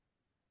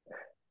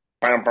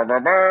Bam, bam,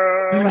 bam,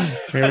 bam.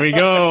 Here we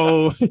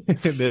go.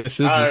 This is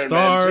the Iron Man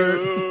start.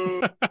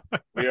 2.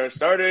 We are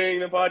starting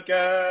the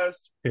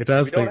podcast. It We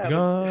has don't have a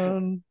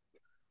begun.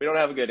 we don't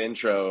have a good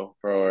intro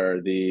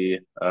for the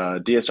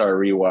DSR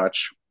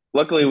rewatch.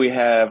 Luckily, we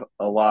have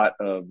a lot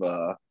of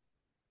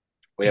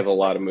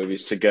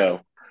movies to go,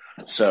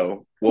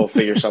 so we'll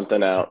figure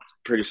something out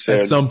pretty At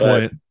soon. some But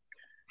point.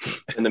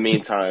 in the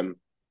meantime,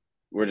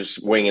 we're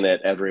just winging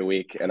it every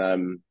week, and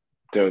I'm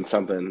doing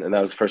something, and that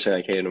was the first thing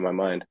that came to my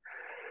mind.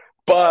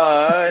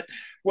 But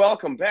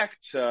welcome back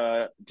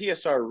to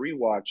DSR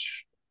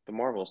Rewatch, the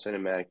Marvel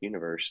Cinematic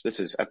Universe. This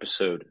is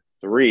episode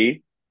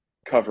 3,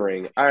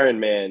 covering Iron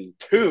Man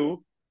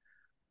 2.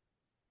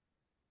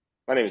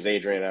 My name is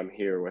Adrian. I'm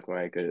here with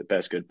my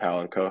best good pal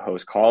and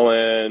co-host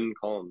Colin.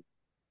 Colin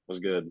was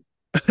good,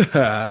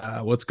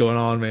 What's going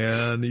on,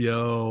 man?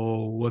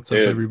 Yo, what's up,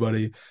 dude.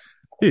 everybody?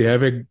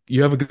 Hey,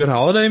 you have a good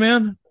holiday,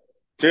 man?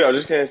 Dude, I was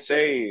just gonna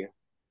say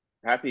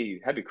happy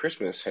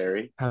Christmas,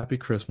 Harry. Happy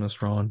Christmas,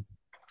 Ron.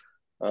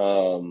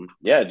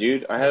 Yeah,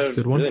 dude, I had a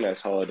Good really one.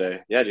 nice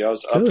holiday. Yeah, dude, I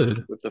was up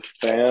Good. with the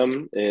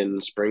fam in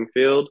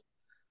Springfield.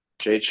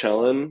 Jay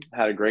chillin',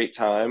 had a great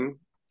time.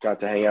 Got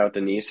to hang out with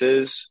the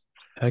nieces.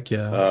 Heck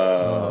yeah.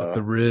 Uh,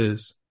 The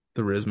Riz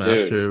dude,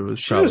 Master was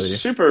she was probably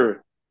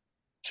super,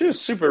 she was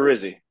super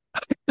rizzy.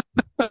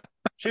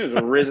 She was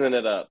rizzing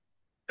it up.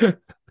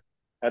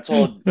 I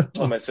told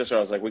my sister, I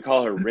was like, we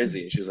call her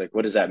Rizzy. And she was like,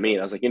 what does that mean?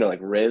 I was like, like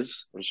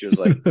Riz. And she was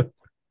like,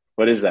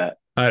 what is that?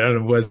 I don't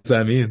know what does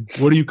that mean.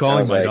 What are you And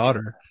calling my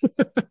daughter?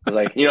 I was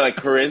like, like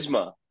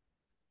charisma.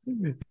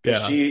 Cause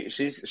Yeah.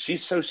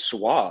 she's so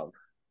suave.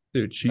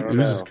 Dude, I she don't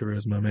oozes know.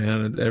 charisma,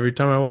 man. And every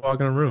time I walk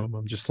in a room,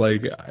 I'm just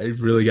like, I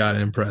really gotta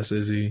impress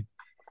Izzy.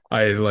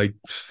 I like,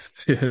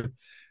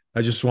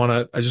 I just want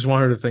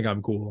her to think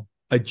I'm cool.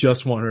 I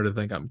just want her to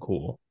think I'm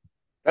cool.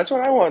 That's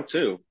what I want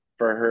too,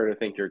 for her to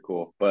think you're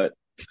cool. But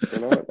you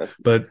know what?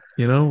 But,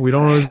 we don't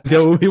always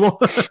get what we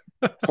want.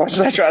 As much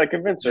as I try to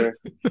convince her,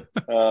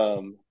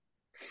 um,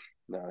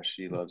 no,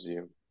 she loves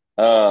you.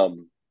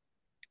 Um,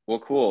 well,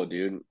 cool,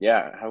 dude.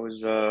 Yeah, how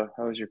was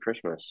your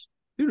Christmas?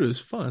 Dude, it was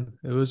fun.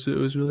 It was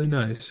really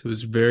nice. It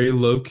was very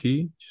low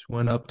key. Just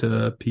went up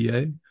to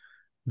PA,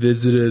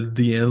 visited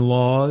the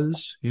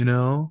in-laws, hung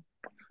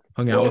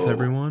out with Whoa,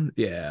 everyone.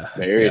 Yeah, yeah,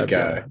 married I've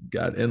guy,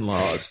 got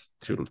in-laws,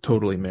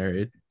 totally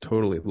married,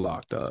 totally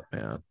locked up,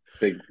 man.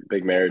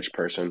 big marriage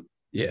person.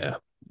 Yeah,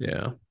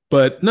 yeah.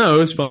 But no, it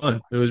was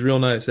fun. It was real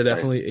nice. I Nice,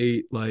 definitely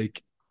ate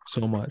like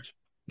so much.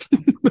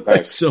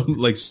 nice, So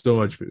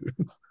much food.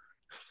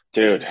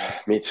 dude.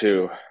 Me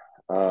too.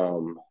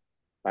 Um,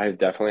 I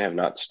definitely have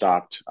not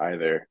stopped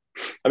either.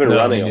 I've been No,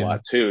 running me a neither.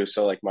 lot too,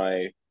 so like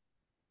my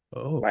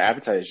Oh,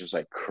 appetite is just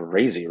like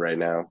crazy right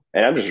now,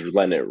 and I'm just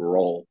letting it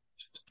roll.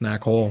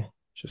 snack hole.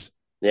 Just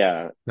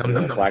Yeah, num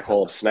num the num. black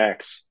hole of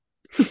snacks.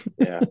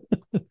 Yeah.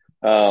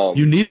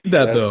 You need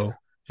that That's though.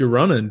 You're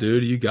running,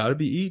 dude. You gotta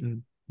be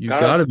eating. You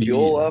gotta gotta be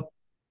fuel eating. up.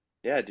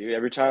 Yeah, dude.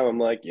 Every time I'm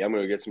like, yeah, I'm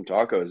gonna get some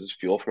tacos. It's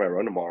fuel for my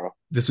run tomorrow.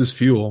 This is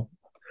fuel.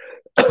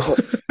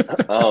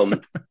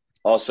 um.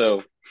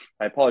 Also,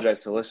 I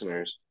apologize to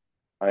listeners.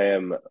 I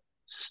am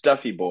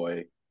stuffy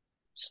boy,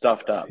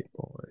 stuffed up. Stuffy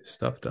boy,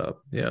 stuffed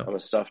up. Yeah. I'm a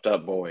stuffed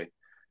up boy.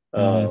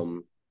 Mm.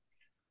 Um.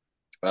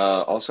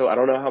 Also, I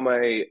don't know how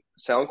my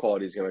sound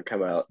quality is gonna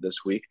come out this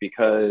week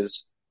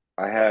because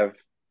I have.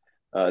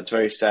 It's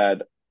very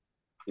sad,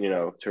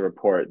 to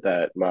report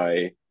that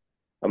my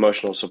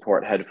emotional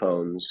support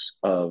headphones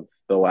of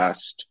the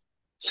last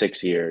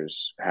 6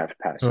 years have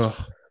passed. Ugh,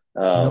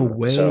 no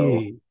So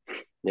way.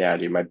 yeah,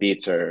 dude, my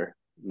beats are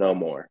no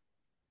more.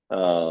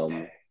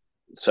 Um,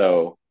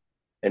 so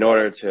in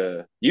order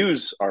to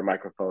use our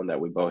microphone that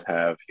we both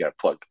have, you got to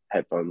plug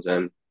headphones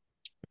in.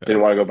 Yeah.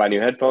 Didn't want to go buy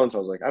new headphones. I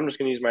was like, I'm just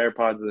going to use my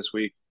AirPods this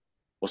week.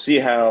 We'll see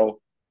how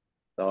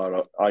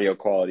the audio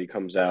quality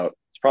comes out.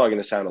 It's probably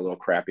going to sound a little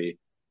crappy,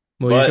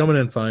 Well, you're but coming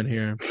in fine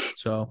here,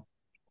 so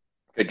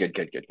good.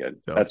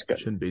 so That's good.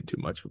 shouldn't be too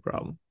much of a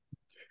problem.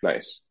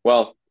 Nice.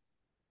 Well,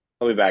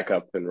 I'll be back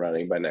up and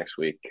running by next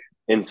week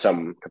in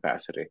some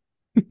capacity.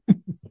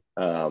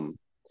 Um,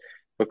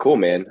 but cool,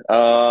 man.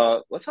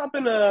 Let's hop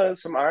into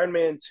some Iron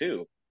Man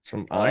 2. It's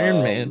from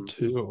Iron Man Um,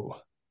 2.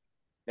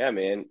 yeah,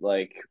 man.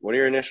 Like, what are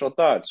your initial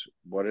thoughts?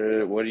 What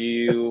are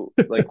you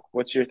like?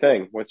 What's your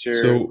thing?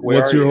 So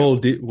Where what's are your you?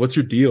 whole what's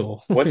your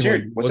deal? Like, What's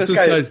what's this this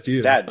guy's guy's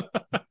deal? dad?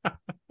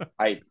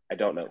 I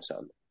don't know,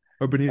 son.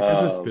 Or beneath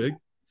this Um, big?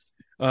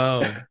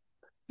 Um,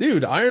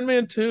 dude, Iron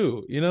Man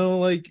 2,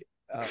 like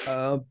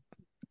uh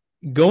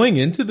going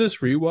into this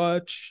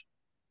rewatch,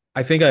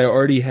 I think I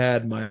already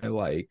had my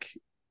like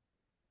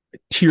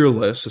tier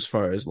list as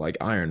far as like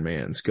Iron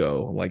Mans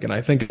go. Like, and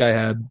I think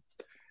I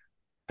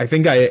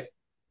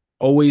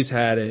always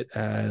had it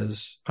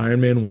as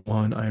Iron Man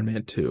 1, Iron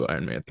Man 2,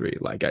 Iron Man 3.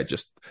 Like,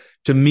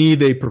 to me,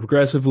 they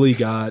progressively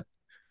got,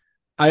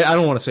 I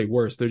don't want to say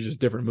worse. They're just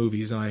different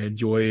movies. And I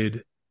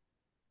enjoyed,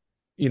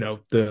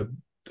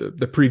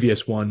 the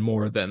previous one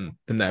more than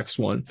the next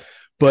one.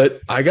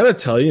 But I got to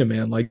tell you,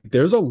 man, like,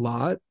 there's a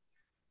lot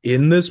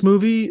in this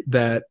movie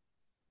that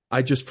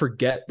I just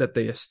forget that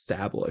they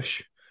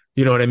establish.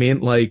 You know what I mean?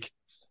 Like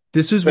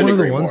this is Couldn't one of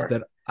the agree ones more.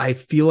 that I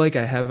feel like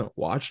I haven't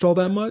watched all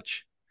that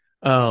much.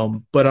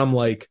 But I'm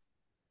like,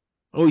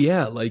 oh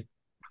yeah, like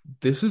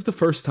this is the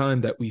first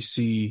time that we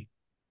see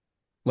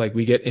like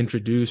we get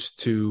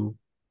introduced to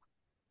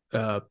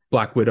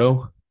Black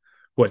Widow,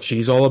 what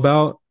she's all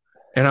about.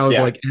 And I was Yeah,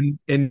 like,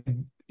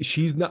 and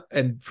she's not,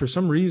 and for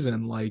some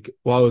reason, like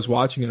while I was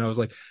watching it, I was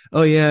like,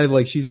 oh yeah,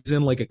 like she's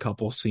in like a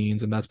couple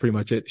scenes and that's pretty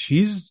much it.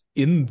 She's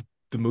in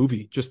the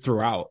movie just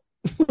throughout.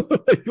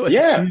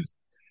 Like yeah. she's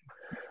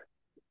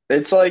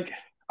It's like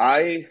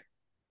I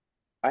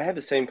I had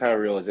the same kind of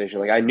realization.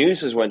 Like I knew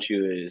this was when she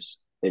was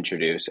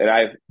introduced, and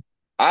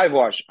I've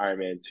watched Iron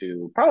Man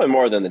 2 probably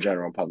more than the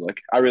general public.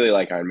 I really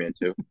like Iron Man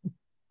 2.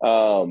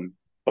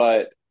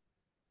 But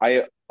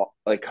I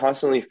like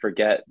constantly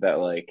forget that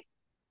like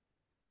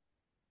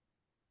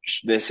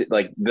this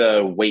like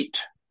the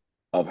weight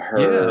of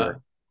yeah,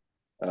 her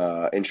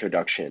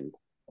introduction,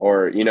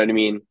 or you know what I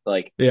mean?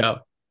 Like yeah.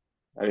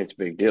 I mean it's a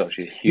big deal.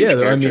 She's a huge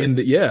Yeah, I character. mean,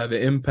 yeah, the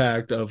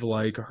impact of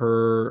like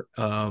her,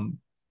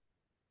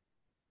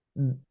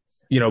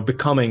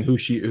 becoming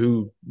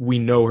who we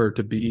know her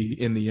to be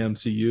in the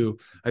MCU.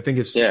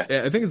 Yeah.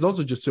 I think it's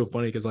also just so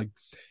funny because like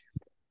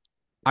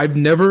I've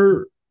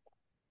never,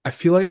 I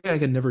feel like I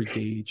can never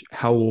gauge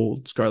how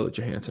old Scarlett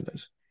Johansson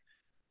is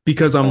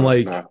because I'm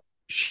like, No.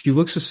 she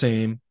looks the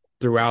same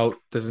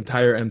throughout this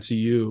entire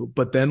MCU,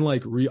 but then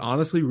like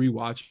honestly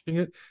rewatching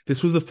it,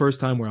 this was the first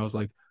time where I was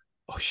like,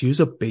 oh, she was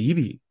a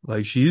baby.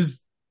 Like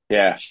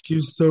Yeah,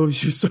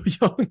 she's so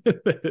young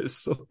in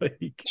this.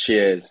 Like, she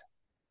is.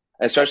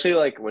 Especially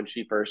like when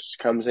she first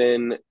comes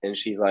in and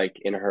she's like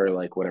in her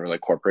like whatever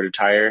like corporate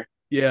attire.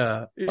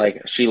 yeah, Like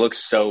she looks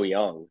so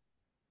young.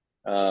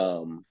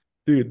 Um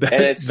dude,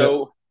 and it's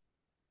so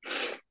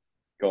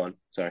go on,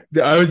 sorry.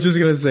 I was just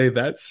gonna say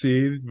that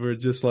scene where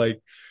just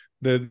like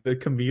the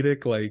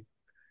comedic like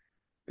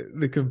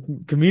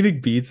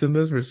comedic beats in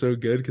this were so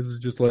good because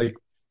it's just like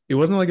it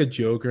wasn't like a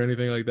joke or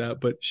anything like that,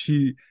 but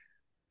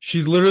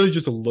she's literally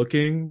just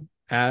looking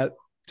at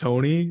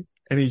Tony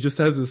and he just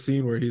has a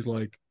scene where he's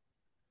like,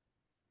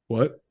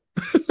 "What?"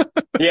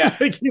 Yeah,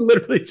 Like he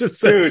literally just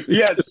says dude, he's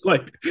yes. just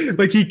like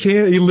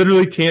he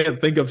literally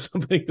can't think of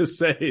something to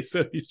say,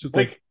 so he's just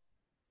like Like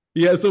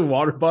he has the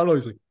water bottle.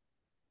 He's like,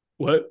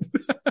 "What?"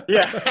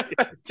 yeah.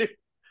 Dude,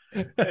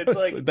 it's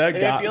like That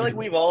and I got feel like me.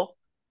 we've all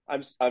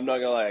I'm not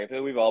gonna lie, I feel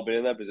like we've all been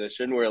in that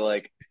position where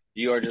like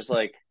you are just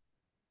like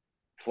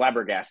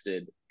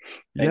flabbergasted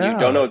and you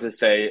don't know Yeah. what to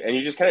say and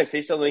you just kind of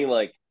say something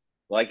like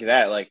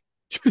that, like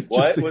Just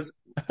what to was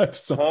have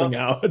huh? something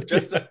out.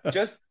 Just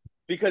just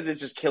because it's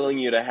just killing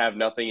you to have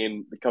nothing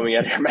in coming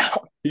out of your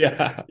mouth.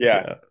 Yeah.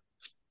 Yeah, Yeah.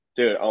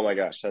 dude. Oh my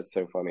gosh, that's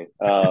so funny.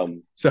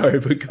 Sorry,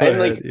 but go And ahead.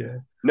 like, Yeah.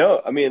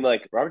 no, I mean,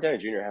 like Robert Downey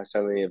Jr. has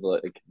so many of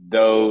like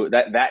though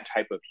that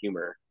type of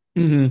humor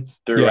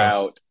Yeah.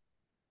 throughout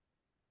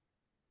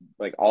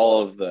like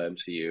all of the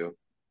MCU.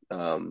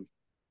 Um,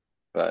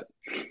 but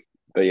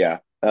but yeah,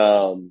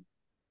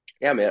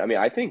 yeah, man. I mean,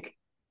 I think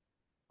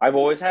I've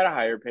always had a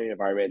higher opinion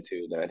of Iron Man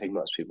 2 than I think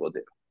most people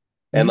do,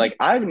 and hmm like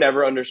I've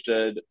never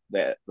understood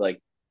that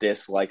like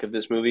dislike of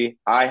this movie.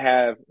 I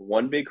have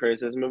one big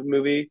criticism of the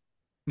movie,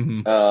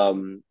 hmm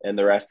and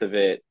the rest of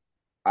it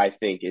I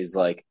think is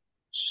like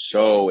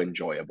so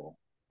enjoyable.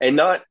 And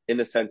not in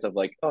the sense of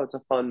like, oh, it's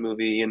a fun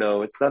movie, you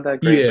know, it's not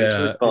that great, but it's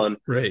really Yeah. fun.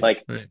 Right.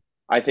 Like Right.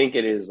 I think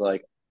it is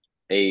like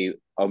a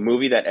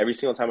movie that every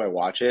single time I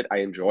watch it, I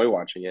enjoy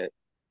watching it.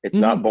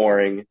 It's not hmm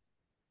boring.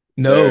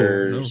 No,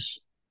 no.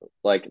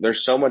 There's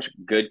there's so much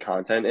good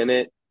content in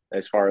it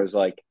as far as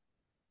like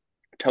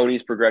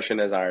Tony's progression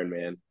as Iron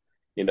Man,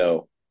 you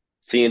know,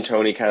 seeing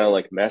Tony kind of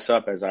like mess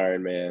up as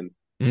Iron Man,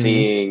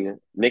 hmm seeing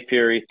Nick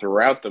Fury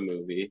throughout the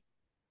movie.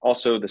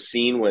 Also, the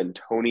scene when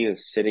Tony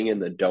is sitting in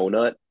the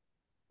donut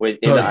with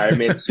in Oh the Iron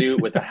Man yeah.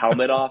 suit with the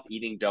helmet off,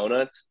 eating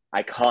donuts,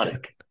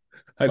 iconic.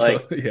 I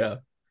Like love yeah.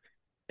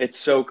 it's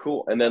so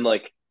cool. And then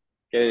like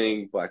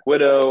getting Black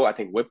Widow, I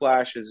think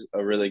Whiplash is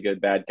a really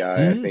good bad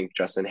guy. I hmm think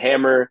Justin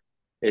Hammer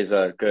is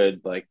a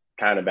good like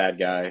kind of bad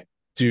guy.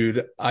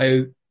 Dude,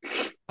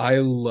 I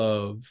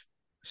love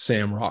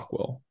Sam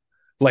Rockwell.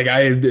 Like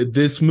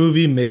this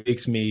movie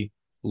makes me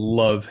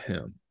love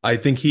him. I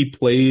think he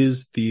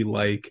plays the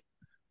like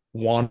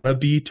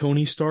wannabe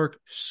Tony Stark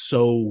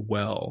so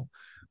well.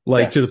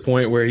 Like to the Yes.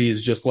 point where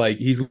he's just like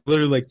he's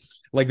literally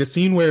like the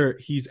scene where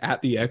he's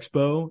at the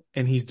expo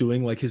and he's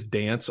doing like his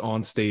dance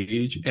on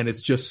stage and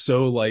it's just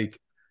so like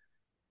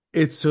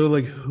it's so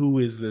like who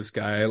is this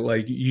guy?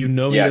 Like he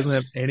doesn't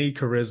have Yes. any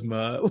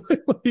charisma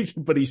like,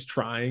 but he's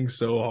trying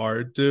so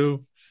hard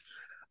to.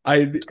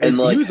 And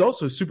He like was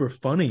also super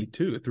funny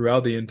too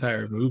throughout the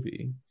entire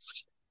movie.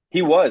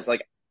 he was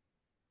like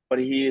but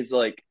he is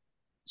like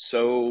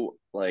so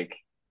like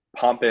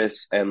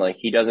pompous and like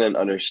he doesn't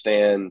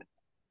understand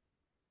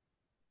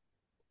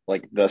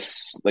like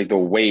the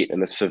weight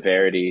and the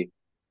severity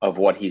of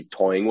what he's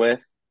toying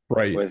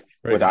Right,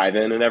 with right.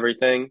 Ivan and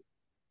everything.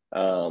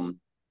 Um,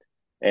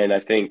 and I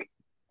think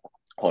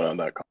hold on,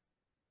 back.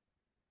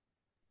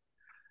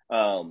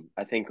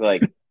 I think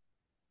like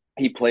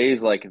he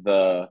plays like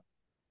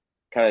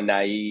kind of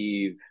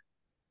naive,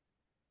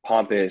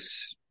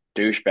 pompous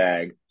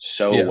douchebag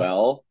so Yeah.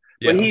 well.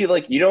 But Yeah. he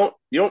like you don't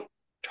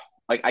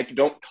like I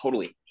don't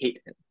totally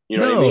hate him. You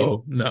know what I mean?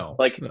 No, no,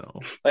 Like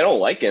no. I don't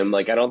like him.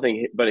 Like I don't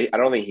think, but I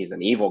don't think he's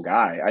an evil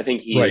guy. I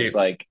think he's Right.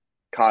 like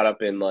caught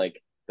up in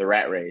like the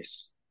rat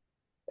race,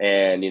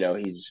 and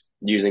he's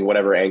using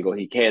whatever angle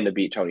he can to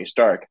beat Tony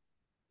Stark.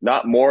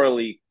 Not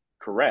morally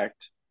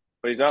correct,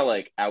 but he's not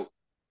like out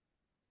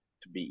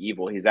to be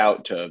evil. He's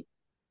out to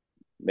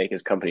make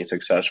his company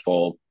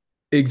successful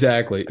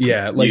Exactly.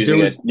 Yeah. Like there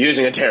using a was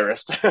using a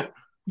terrorist.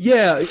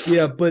 yeah,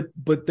 yeah,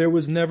 but there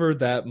was never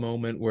that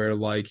moment where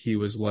like he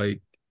was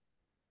like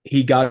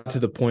he got to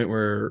the point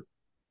where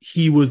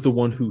he was the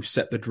one who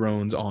set the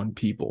drones on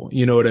people.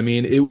 You know what I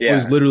mean? It was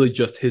Yeah, literally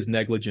just his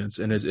negligence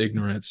and his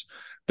ignorance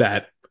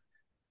that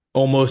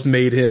almost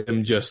made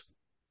him just,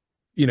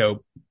 you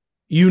know,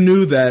 you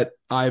knew that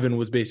Ivan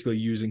was basically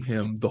using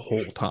him the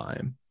whole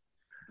time.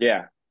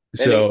 yeah, and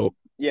So,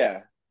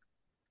 yeah.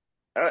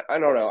 I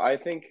don't know. I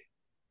think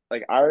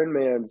like Iron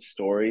Man's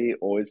story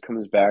always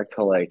comes back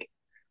to like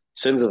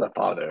sins of the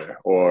father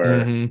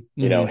or hmm.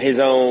 his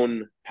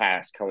own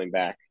past coming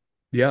back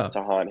Yeah.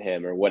 to haunt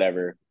him or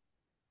whatever.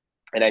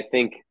 And I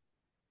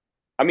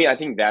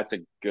think that's a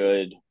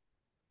good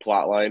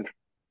plot line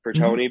for Hmm.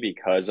 Tony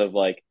because of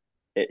like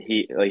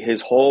he like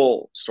his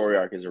whole story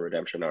arc is a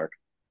redemption arc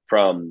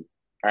from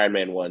Iron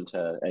Man 1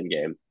 to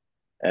Endgame.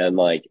 And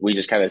like we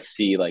just kind of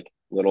see like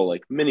little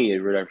like mini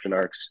redemption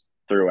arcs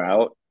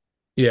throughout.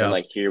 And Yeah.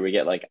 like here we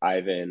get like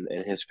Ivan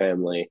and his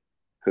family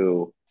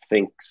who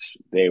thinks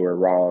they were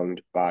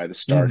wronged by the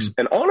Starks. Hmm.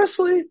 And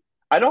honestly,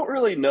 I don't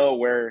really know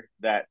where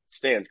that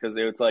stands because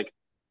it's like,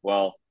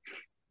 well,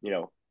 you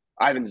know,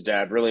 Ivan's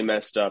dad really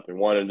messed up and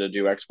wanted to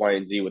do X, Y,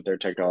 and Z with their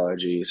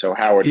technology. So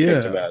Howard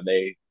kicked him Yeah. out.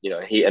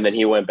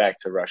 He went back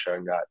to Russia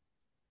and got,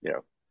 you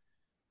know,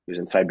 he was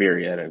in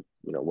Siberia and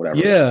whatever.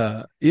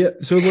 Yeah, yeah.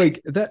 So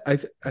like that,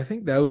 I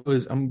think that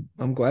was I'm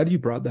glad you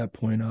brought that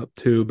point up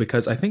too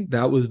because I think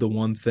that was the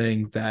one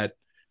thing that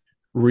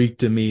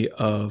reeked to me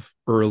of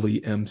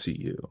early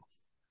MCU.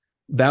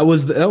 That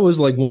was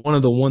like one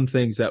of the one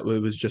things that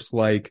it was just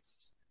like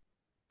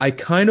I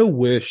kind of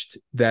wished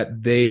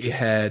that they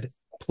had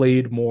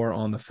played more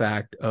on the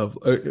fact of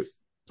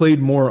played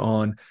more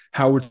on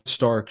Howard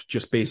Stark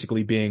just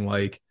basically being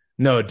like,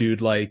 no,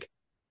 dude, like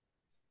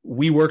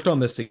we worked on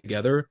this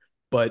together,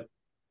 but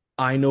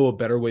I know a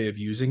better way of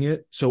using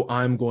it, so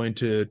I'm going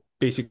to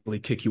basically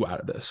kick you out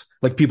of this.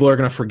 Like people are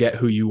going to forget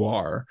who you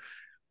are.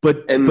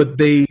 But And but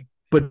they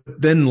but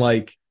then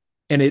like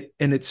and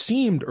it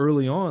seemed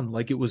early on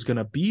like it was going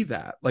to be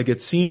that. Like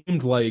it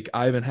seemed like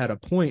Ivan had a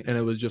point and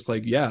it was just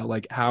like yeah,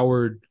 like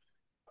Howard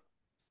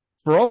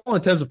for all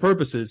intents and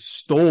purposes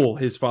stole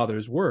his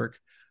father's work.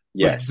 But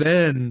yes,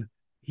 then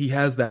he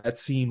has that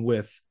scene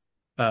with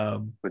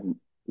um with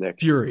Nick.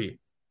 Fury.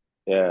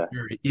 Yeah.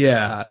 Fury.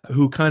 Yeah,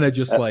 who kind of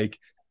just Uh, like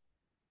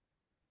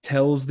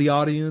tells the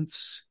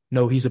audience,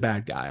 no, he's a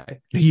bad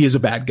guy. He is a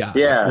bad guy.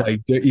 yeah.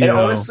 Like, And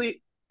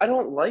honestly, I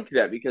don't like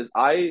that because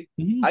I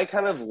mhm. I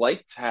kind of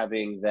liked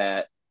having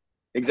that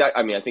exact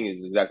I mean, I think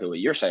it's exactly what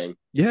you're saying.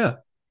 Yeah,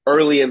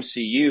 Early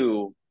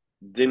MCU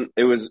didn't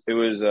it was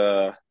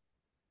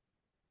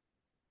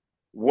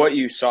what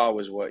you saw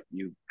was what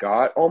you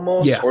got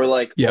almost yeah, or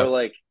yeah.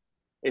 like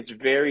it's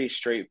very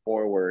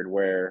straightforward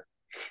where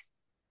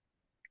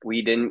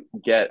we didn't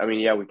get I mean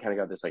yeah we kind of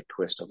got this like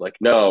twist of like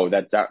no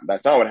that's not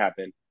what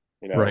happened,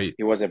 Right,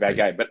 he wasn't a bad right.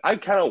 guy, but I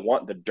kind of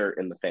want the dirt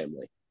in the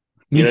family,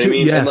 you Me know what I too.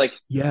 mean,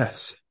 Yes,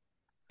 yes.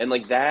 and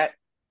like that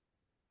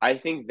I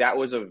think that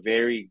was a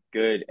very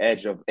good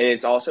edge of and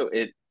it's also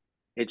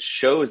it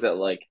shows that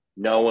like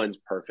no one's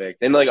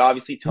perfect and like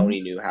obviously Mhm,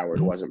 Tony knew Howard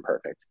mhm, wasn't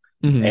perfect,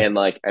 mhm.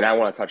 and I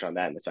want to touch on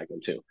that in a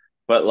second too,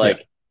 but Yeah.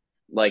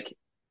 like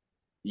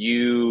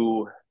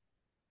you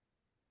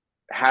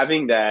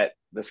having that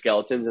the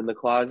skeletons in the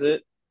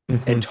closet and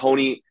Hmm.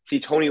 Tony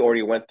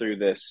already went through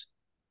this.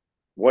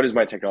 What is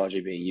my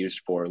technology being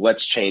used for?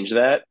 Let's change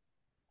that.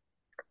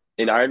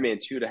 In Iron Man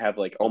 2 to have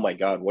like, oh my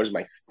God, what has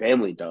my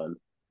family done?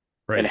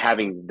 And Right.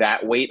 having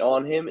that weight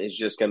on him is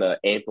just going to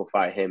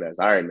amplify him as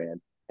Iron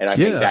Man. And I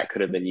think Yeah. that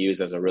could have been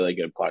used as a really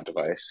good plot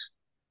device.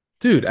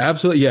 Dude,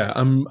 absolutely. Yeah,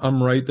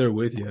 I'm right there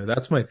with you.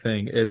 That's my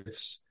thing.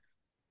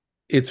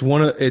 It's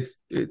one of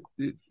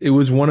it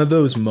was one of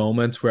those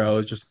moments where I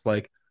was just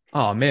like,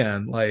 oh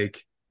man,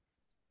 like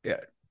yeah,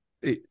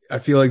 I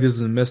feel like this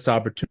is a missed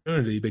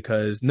opportunity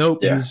because nope,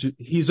 Yeah.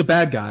 he's a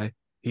bad guy.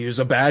 He's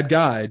a bad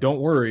guy. Don't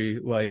worry.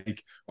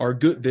 Like our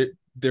good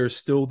there's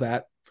still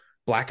that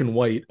black and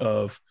white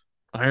of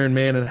Iron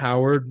Man and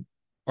Howard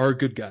are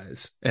good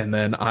guys, and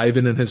then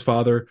Ivan and his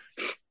father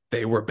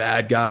they were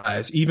bad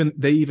guys. Even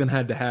they even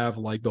had to have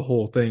like the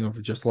whole thing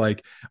of just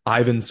like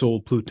Ivan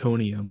sold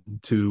plutonium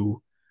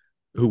to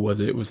who was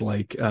it? It was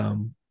like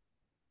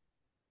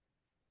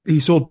he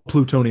sold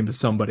plutonium to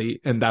somebody,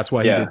 and that's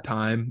why he Yeah. did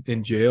time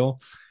in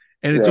jail.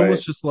 And it's Right.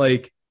 almost just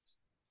like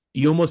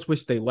you almost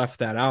wish they left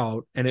that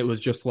out, and it was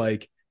just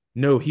like,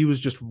 no, he was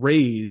just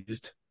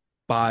raised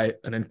by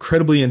an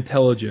incredibly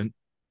intelligent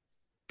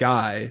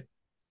guy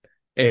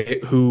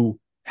who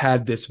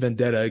had this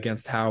vendetta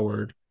against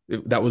Howard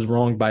that was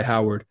wronged by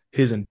Howard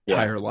his Yeah.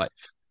 entire life.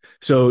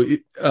 So,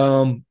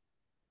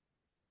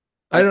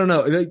 I don't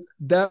know.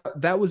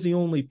 That was the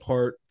only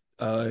part,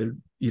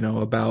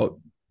 about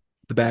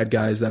the bad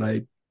guys that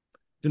I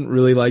didn't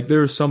really like. There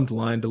were some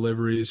line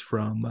deliveries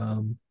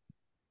from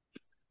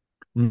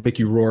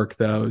Mickey Rourke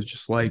that I was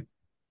just like,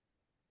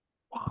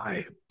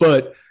 why?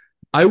 But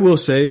I will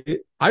say,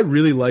 I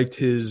really liked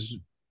his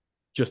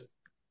just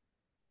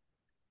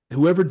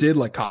whoever did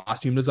like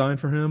costume design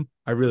for him.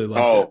 I really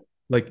liked it. Oh,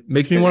 Like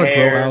makes me his want to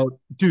grow hair, out,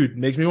 dude.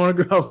 Makes me want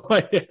to grow out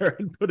my hair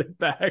and put it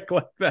back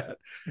like that,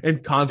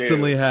 and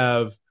constantly dude.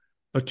 have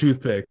a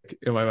toothpick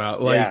in my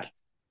mouth. Yeah. Like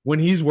when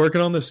he's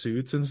working on the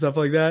suits and stuff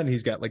like that, and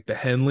he's got like the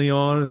Henley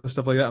on and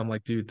stuff like that. I'm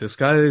like, dude, this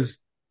guy is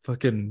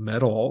fucking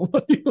metal.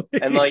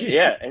 And like,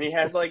 yeah, and he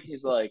has like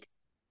his like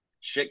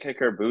shit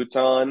kicker boots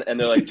on, and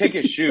they're like, take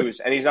his shoes,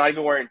 and he's not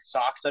even wearing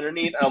socks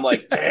underneath. And I'm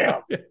like,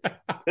 damn,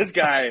 this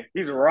guy,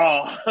 he's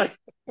raw.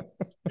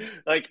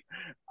 Like,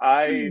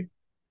 I,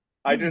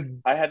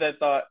 I had that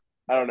thought.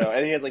 I don't know,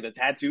 and he has like the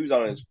tattoos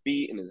on his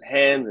feet and his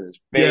hands and his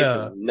face and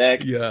Yeah, his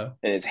neck yeah,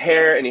 and his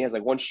hair, and he has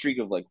like one streak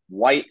of like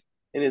white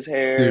in his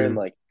hair, and dude.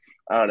 like,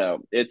 I don't know.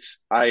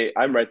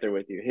 I'm right there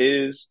with you.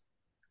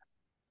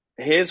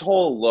 His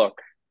whole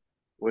look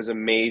was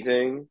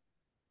amazing.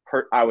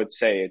 I would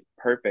say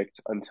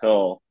perfect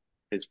until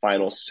his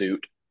final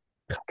suit,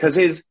 because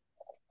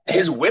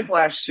his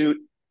whiplash suit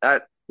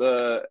at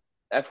the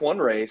F1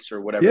 race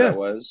or whatever that Yeah,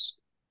 was,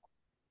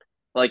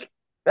 like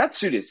that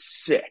suit is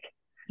sick.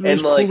 it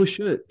And was cool like as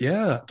shit.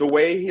 Yeah, the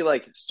way he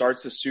like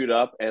starts to suit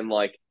up, and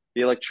like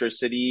the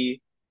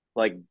electricity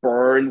like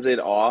burns it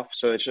off,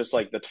 so it's just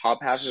like the top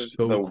half of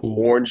so the cool.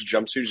 orange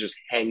jumpsuit is just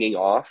hanging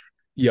off.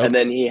 And Yep.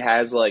 then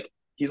he's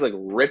like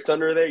ripped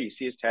under there. You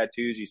see his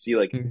tattoos, you see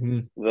like Hmm.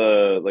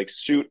 the like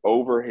suit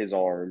over his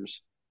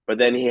arms, but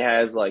then he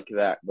has like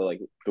the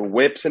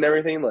whips and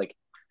everything, like,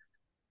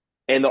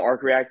 and the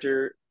arc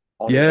reactor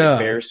on his like Yeah,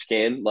 bare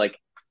skin. Like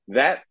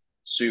that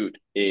suit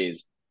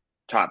is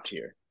top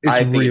tier. it's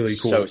I think really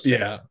it's so cool. sick.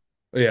 Yeah.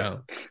 Yeah.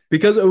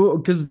 Because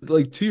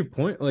like to your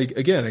point, like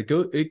again,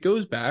 it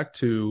goes back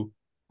to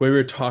what we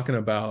were talking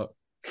about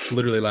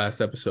literally last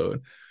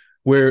episode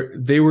where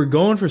they were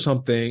going for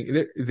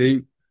something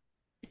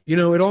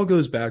it all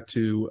goes back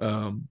to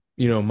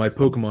my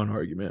Pokemon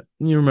argument.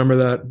 You remember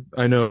that?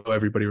 I know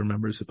everybody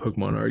remembers the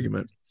Pokemon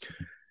argument.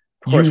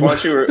 Of course, You why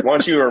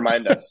don't you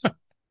remind us,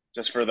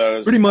 just for pretty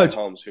those at much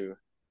home who,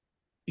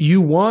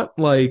 you want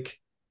like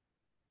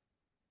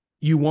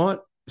you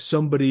want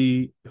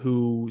somebody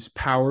whose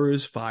power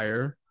is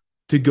fire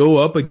to go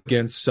up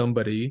against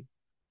somebody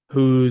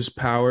whose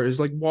power is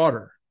like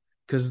water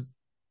because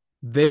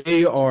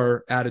they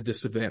are at a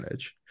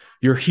disadvantage.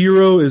 Your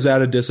hero is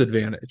at a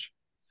disadvantage.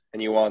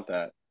 and you want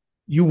that.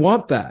 You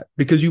want that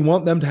because you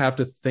want them to have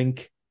to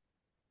think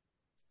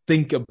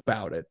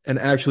about it and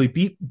actually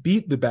beat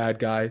the bad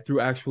guy through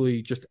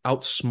actually just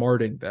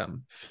outsmarting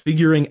them,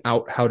 figuring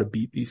out how to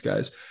beat these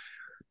guys.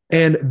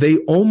 And they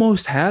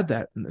almost had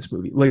that in this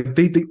movie. Like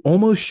they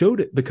almost showed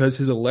it because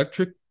his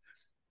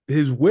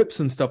whips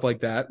and stuff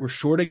like that were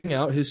shorting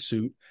out his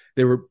suit.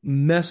 They were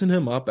messing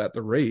him up at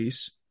the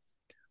race.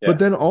 But Yeah.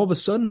 then all of a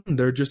sudden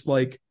they're just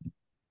like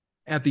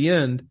at the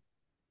end,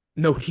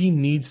 no, he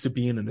needs to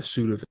be in a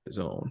suit of his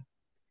own.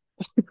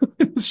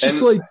 It's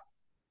just And like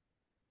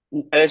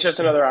it's just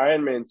another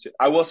Iron Man suit.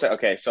 I will say,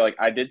 okay, so like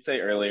I did say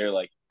earlier,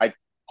 like I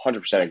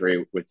 100%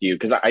 agree with you,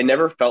 because I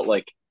never felt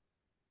like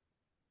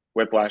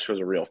Whiplash was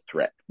a real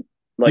threat.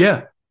 Like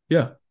yeah,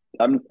 yeah.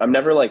 I'm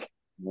never like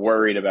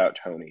worried about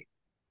Tony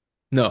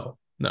No,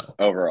 no.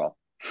 overall.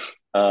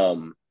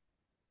 Um,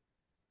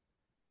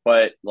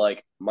 but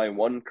like my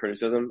one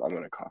criticism, I'm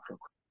gonna cough real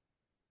quick.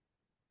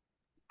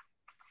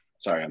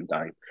 Sorry, I'm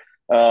dying.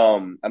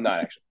 I'm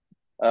not actually.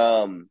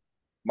 Um,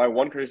 my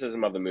one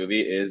criticism of the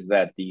movie is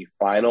that the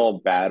final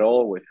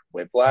battle with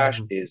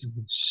Whiplash is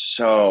Mhm.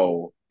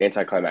 so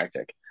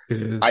anticlimactic.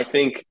 It I is.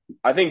 think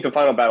I think the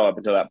final battle up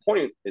until that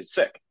point is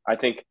sick. I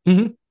think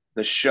Mhm.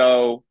 the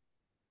show,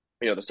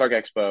 the Stark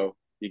Expo,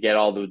 you get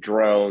all the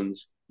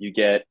drones, you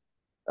get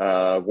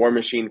War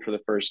Machine for the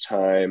first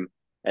time,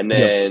 and Yep.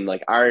 then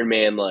like Iron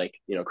Man like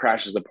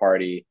crashes the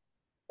party,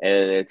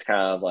 and it's kind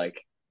of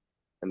like,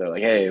 and they're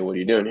like, hey, what are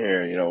you doing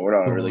here? We're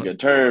not on really good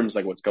terms.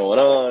 Like, what's going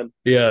on? And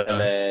Yeah.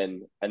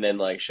 then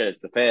like shit,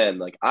 it's the fan.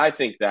 Like, I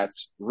think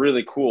that's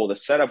really cool. The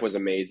setup was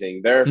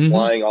amazing. They're Hmm.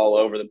 flying all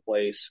over the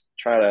place,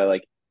 trying to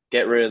like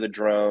get rid of the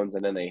drones,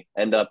 and then they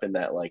end up in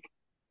that like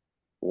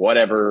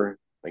whatever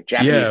like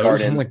Japanese Yeah, it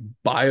was some garden. like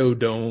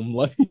biodome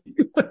like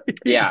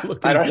Yeah, I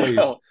looking don't place.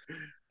 know But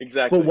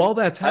exactly. while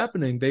that's I,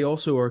 happening, they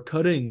also are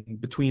cutting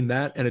between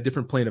that and a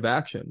different plane of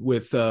action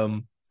with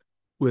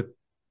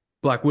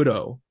Black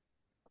Widow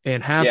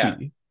and yeah,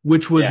 Happy,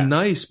 which was yeah,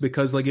 nice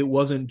because like it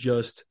wasn't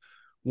just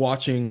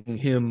watching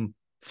him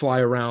fly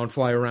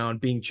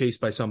around, being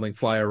chased by something,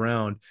 fly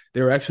around.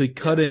 They were actually yeah,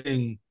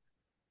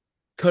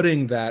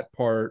 cutting that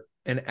part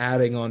and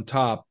adding on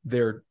top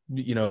their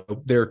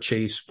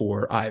chase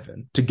for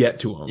Ivan to get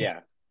to him. yeah,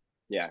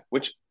 yeah.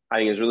 Which I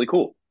think is really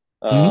cool.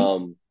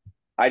 Hmm.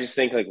 I just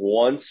think like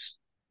once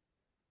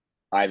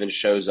Ivan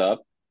shows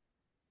up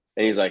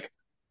and he's like,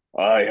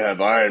 I have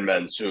Iron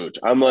Man suit.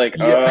 I'm like,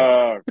 Yeah.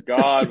 oh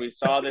God, we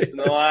saw this in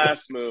the It's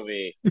last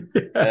movie.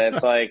 And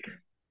yeah.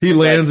 He it's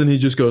lands like, and he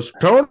just goes,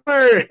 Tony!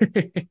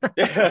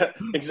 yeah,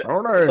 it's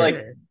like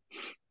Tony!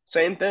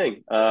 same thing.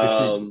 It's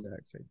the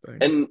exact same thing.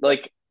 And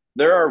like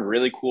there are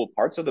really cool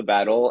parts of the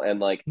battle, and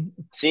like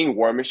seeing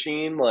War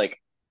Machine, like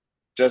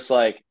just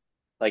like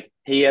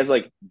he has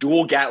like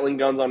dual Gatling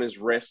guns on his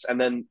wrists, and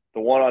then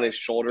the one on his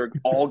shoulder,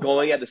 all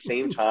going at the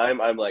same time.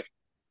 I'm like,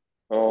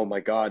 oh my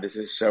God, this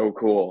is so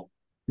cool.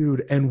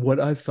 Dude, and what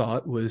I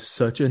thought was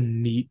such a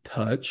neat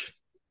touch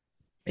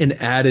and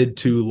added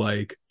to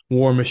like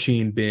War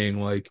Machine being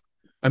like,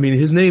 I mean,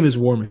 his name is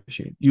War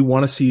Machine. You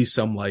want to see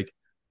some like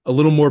a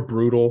little more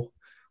brutal.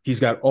 He's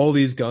got all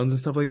these guns and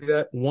stuff like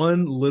that.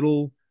 One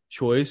little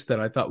choice that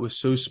I thought was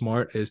so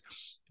smart is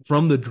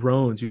from the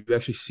drones, you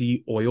actually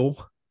see oil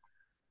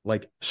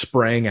like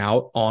spraying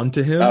out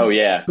onto Oh him.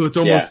 yeah, So it's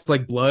yeah, almost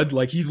like blood.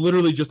 Like he's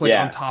literally just like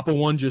on yeah. top of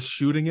one, just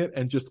shooting it,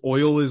 and just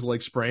oil is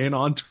like spraying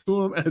onto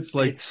him. And it's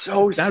like, It's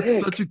so that's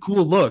such sick. a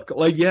cool look.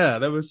 Like, yeah,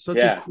 that was such a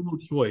Yeah, cool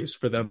choice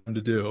for them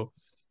to do.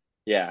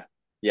 yeah,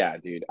 yeah,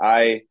 dude.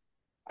 I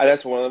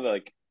that's one of the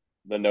like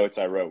the notes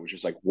I wrote, which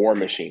was like War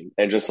Machine,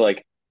 and just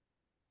like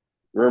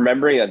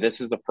remembering that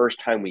this is the first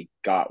time we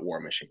got War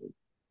Machine,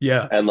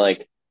 Yeah. and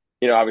like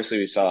obviously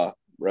we saw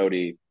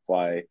Rhodey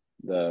fly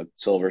the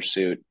silver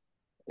suit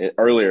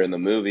earlier in the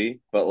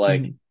movie, but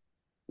like Mhm.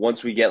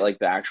 once we get like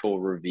the actual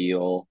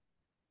reveal,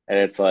 and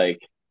it's like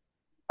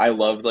I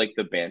loved like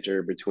the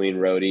banter between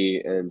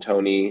Rhodey and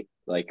Tony,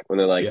 like when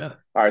they're like, Yeah.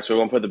 "All right, so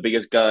we're gonna put the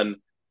biggest gun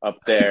up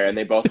there," and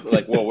they both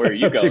like, "Well, where are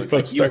you They going?" It's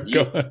like both start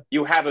going.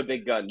 you have a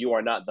big gun, you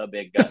are not the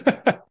big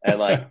gun, and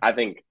like I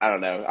think I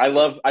don't know, I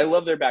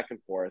love their back and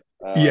forth,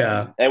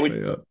 Yeah. and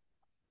Yeah.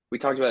 we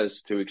talked about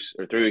this 2 weeks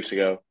or 3 weeks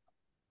ago,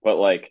 but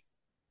like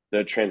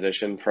the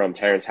transition from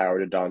Terrence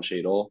Howard to Don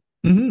Cheadle,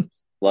 Hmm.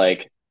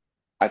 like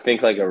I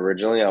think like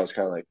originally I was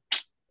kind of like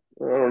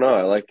I don't know.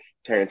 I like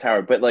Terrence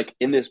Howard, but like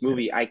in this Yeah.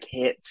 movie, I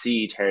can't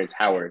see Terrence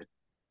Howard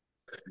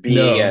being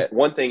No. at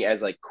one thing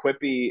as like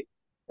quippy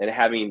and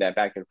having that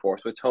back and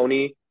forth with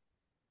Tony,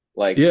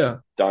 like Yeah.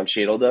 Don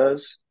Cheadle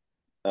does.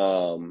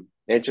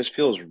 It just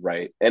feels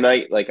right. And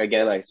I like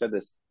again, I said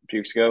this a few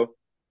weeks ago.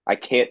 I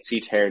can't see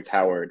Terrence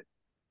Howard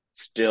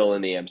still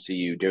in the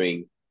MCU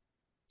doing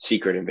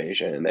Secret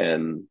Invasion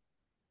and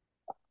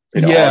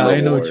Yeah, Armor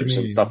I know what you Wars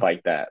and stuff mean.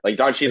 like that. Like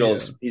Don Yeah.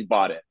 Cheadle's, he's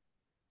bought it.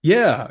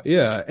 Yeah,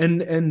 yeah.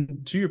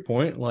 And to your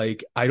point,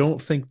 like I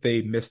don't think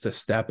they missed a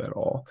step at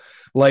all.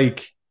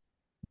 Like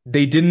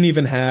they didn't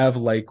even have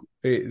like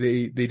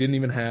they didn't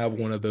even have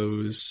one of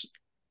those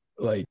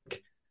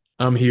like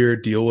I'm here,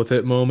 deal with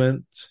it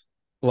moments.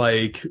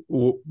 Like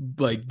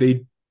like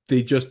they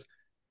just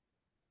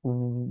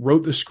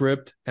wrote the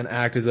script and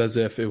acted as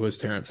if it was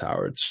Terrence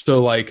Howard.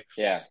 So like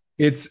Yeah,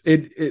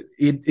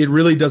 it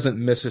really doesn't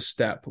miss a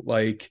step.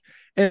 Like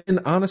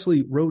and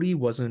honestly, Rhodey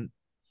wasn't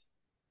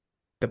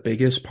the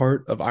biggest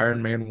part of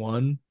Iron Man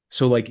 1.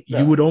 So like you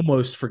no, would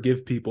almost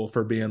forgive people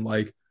for being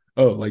like,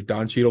 oh, like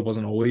Don Cheadle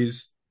wasn't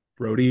always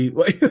Rhodey.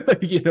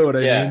 Like you know what I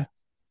yeah. mean?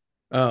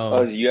 Oh,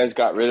 Um you guys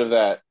got rid of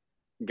that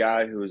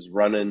guy who was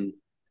running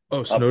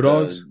oh, up Snow the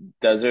Dogs?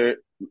 desert.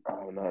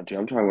 Oh no, dude,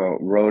 I'm talking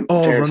about road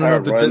Oh, Terrence running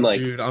up Howard the run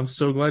dude, I'm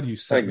so glad you like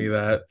sent me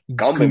that.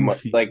 Gumby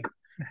Goofy.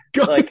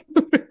 like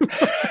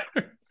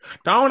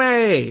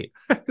Tony.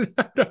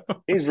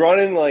 he's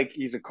running like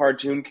he's a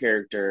cartoon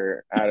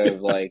character out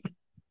of like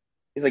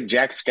he's like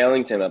Jack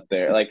Skellington up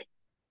there. Like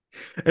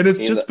And he's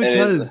and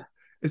his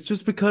it's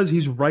just because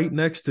he's right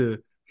next to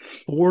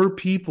four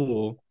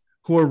people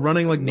who are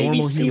running like Navy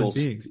normal human SEALs.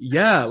 beings.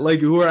 Yeah, like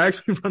who are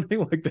actually running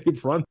like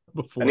they've run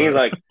And he's before.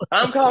 like,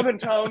 I'm coming,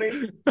 Tony.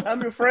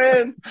 I'm your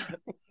friend.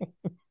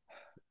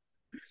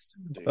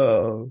 Dude.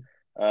 Oh,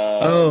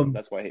 um,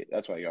 That's why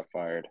he got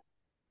fired.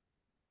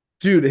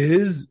 dude,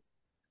 his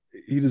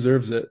he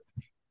deserves it.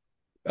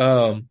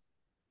 Um,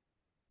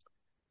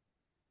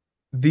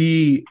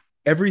 the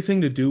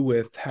everything to do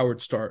with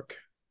Howard Stark,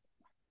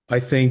 I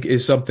think,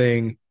 is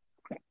something.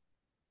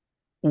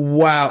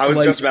 Wow, I was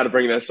just like about to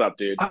bring this up,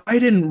 dude. I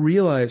didn't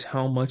realize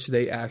how much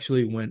they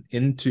actually went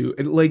into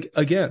it. Like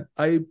again,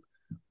 I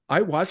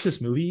watched this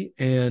movie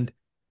and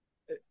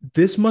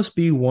this must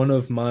be one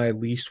of my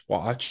least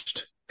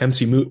watched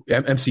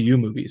MCU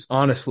movies,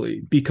 honestly,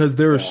 because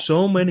there are Yeah.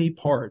 so many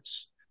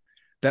parts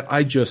that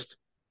I just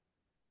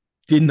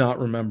did not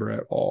remember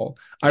at all.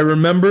 I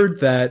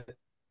remembered that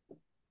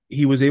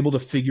he was able to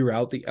figure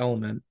out the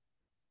element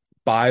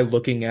by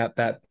looking at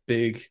that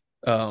big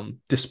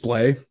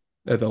display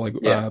at the like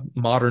Yeah.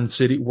 modern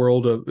city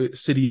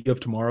of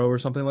tomorrow or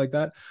something like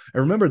that. I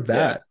remembered Yeah.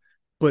 that,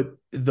 but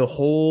the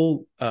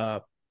whole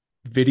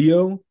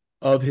video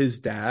of his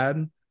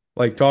dad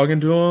like talking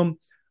to him,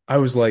 I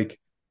was like,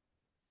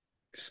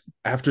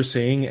 after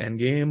seeing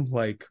Endgame,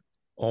 like,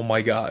 oh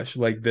my gosh,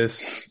 like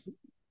this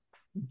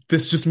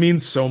just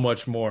means so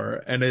much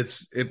more, and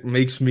it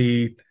makes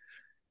me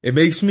It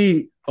makes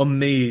me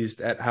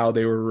amazed at how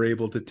they were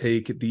able to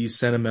take these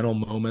sentimental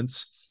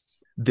moments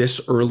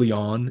this early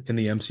on in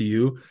the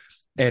MCU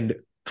and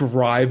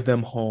drive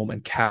them home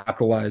and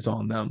capitalize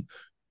on them.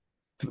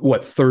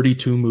 What,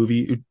 32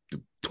 movie,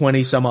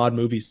 20 some odd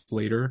movies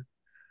later?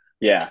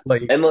 Yeah.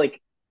 Like, And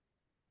like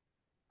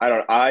I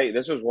don't I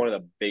this was one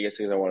of the biggest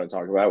things I want to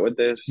talk about with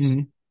this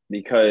mhm,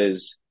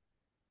 because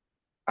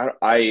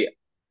I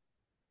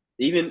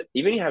even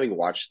having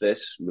watched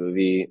this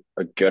movie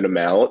a good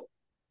amount,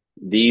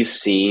 these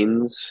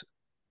scenes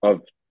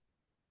of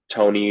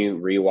Tony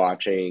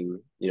rewatching,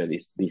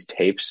 these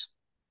tapes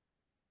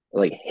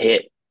like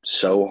hit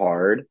so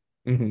hard.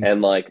 mhm.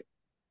 And like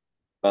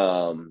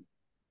um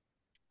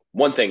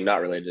one thing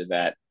not related to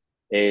that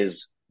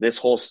is this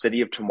whole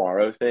City of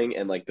Tomorrow thing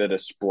and like the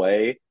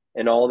display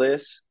and all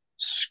this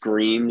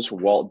screams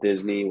Walt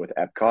Disney with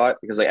Epcot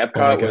because like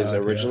Oh my Epcot was God, yeah.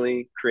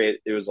 originally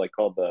created, it was like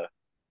called the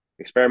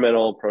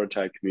Experimental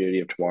Prototype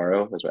Community of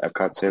Tomorrow. That's what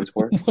Epcot stands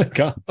for. Oh my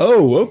God.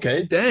 Oh,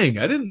 okay. Dang,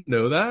 I didn't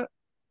know that.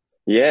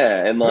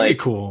 Yeah, and Very like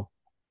cool.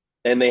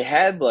 and they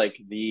had like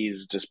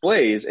these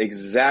displays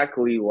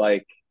exactly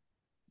like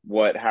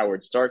what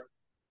Howard Stark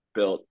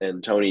built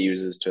and Tony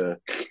uses to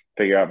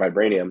figure out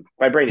vibranium.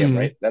 Vibranium, Mhm.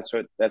 right? That's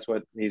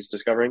what he's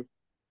discovering.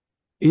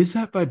 Is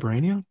that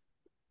vibranium?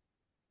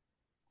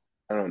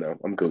 I don't know.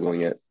 I'm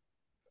googling it.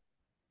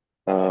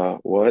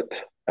 What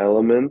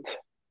element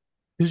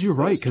Because you're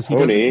right, does because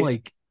Tony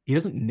he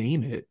doesn't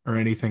name it or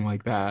anything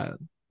like that.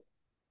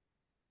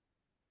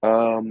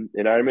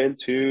 in Iron Man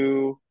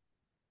 2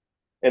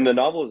 in the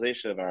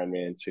novelization of Iron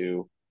Man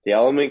 2, the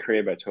element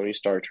created by Tony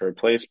Stark to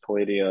replace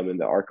palladium in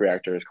the arc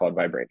reactor is called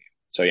vibranium.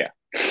 So yeah.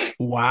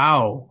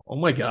 Wow. Oh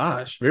my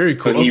gosh. Very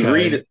So cool.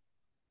 Okay.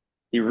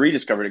 he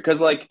rediscovered it because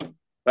like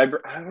I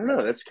don't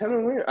know. That's kind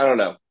of weird. I don't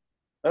know.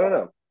 I don't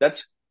know.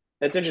 That's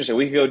interesting.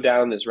 We could go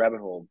down this rabbit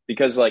hole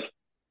because like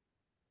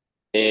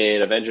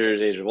in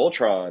Avengers: Age of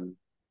Ultron,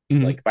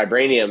 Mhm. like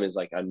vibranium is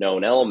like a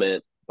known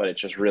element, but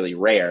it's just really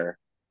rare.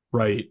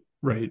 Right,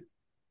 right.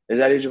 Is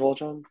that Age of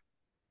Ultron?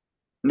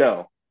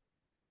 No,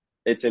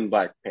 it's in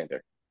Black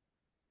Panther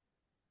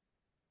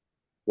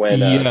when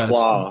Yes,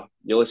 Claw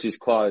Ulysses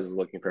Claw is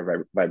looking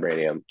for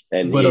vibranium,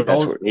 and but he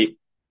that's all what he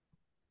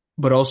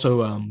but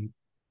also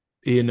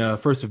in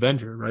First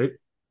Avenger, right?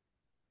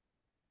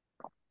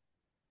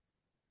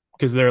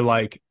 Because they're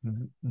like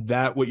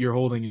that what you're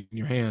holding in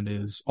your hand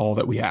is all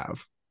that we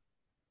have.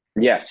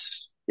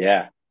 yes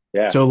yeah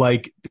yeah. So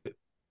like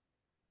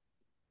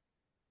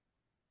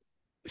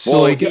so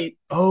Well, I get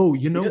oh,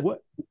 you know he what?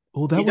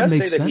 Well, he that would does make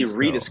say that he sense though.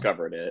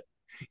 rediscovered it.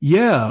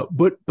 Yeah,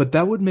 but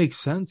that would make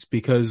sense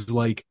because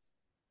like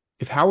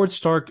if Howard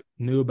Stark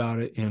knew about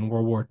it in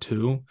World War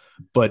II,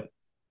 but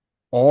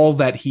all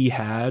that he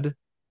had,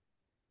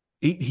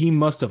 he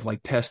must have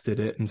like tested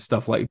it and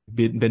stuff like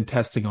been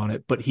testing on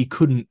it, but he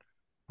couldn't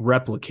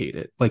replicate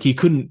it. Like he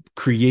couldn't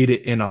create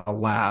it in a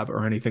lab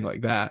or anything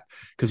like that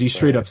because he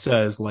straight Right. up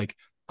says like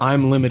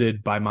I'm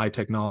limited by my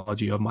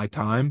technology of my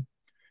time.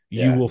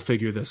 You Yeah. will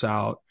figure this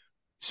out.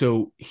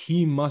 So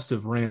he must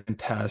have ran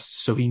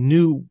tests. So he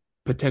knew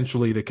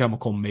potentially the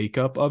chemical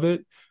makeup of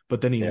it,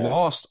 but then he Yeah.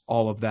 lost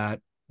all of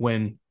that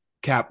when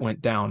Cap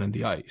went down in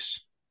the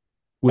ice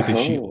with his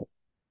shield. Oh,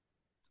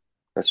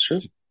 that's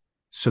true.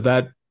 So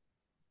that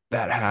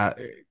had,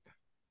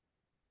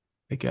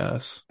 I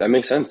guess, That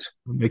makes sense.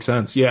 makes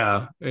sense.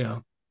 Yeah, yeah.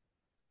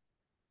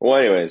 Well,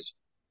 anyways,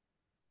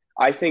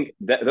 I think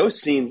that those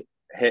scenes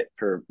hit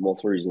for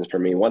multiple reasons for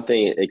me. One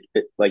thing,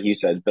 like you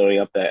said, building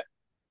up that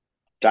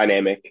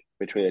dynamic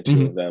between the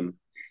two Hmm. of them,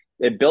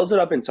 it builds it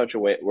up in such a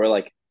way where,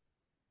 like,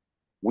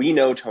 we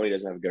know Tony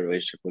doesn't have a good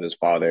relationship with his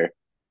father,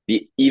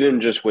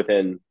 even just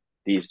within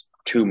these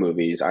two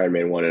movies, Iron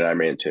Man 1 and Iron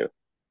Man 2.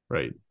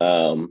 Right.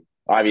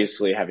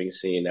 Obviously, having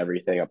seen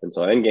everything up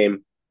until Endgame,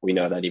 we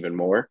know that even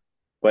more.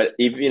 But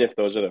even if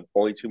those are the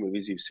only two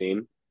movies you've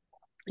seen,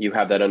 you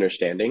have that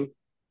understanding.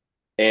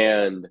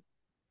 And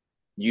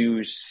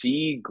you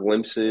see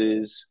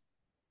glimpses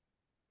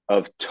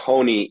of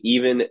Tony,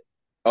 even,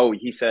 oh,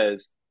 he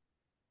says,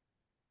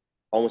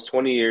 almost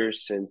 20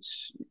 years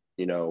since,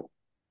 you know,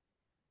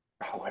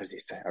 oh, what does he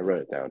say? I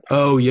wrote it down.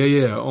 Oh yeah,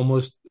 yeah.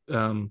 Almost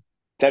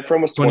Said for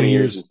almost 20 20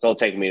 years and years. still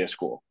taking me to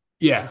school.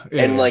 Yeah,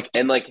 yeah, And yeah.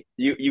 like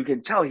you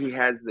can tell he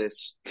has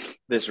this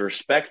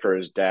respect for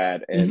his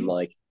dad and Hmm.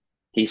 like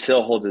he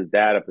still holds his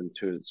dad up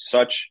into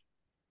such,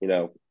 you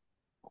know,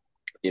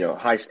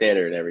 high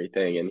standard and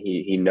everything. And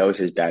he knows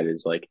his dad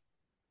is like,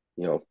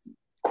 you know,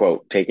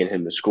 quote, taking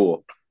him to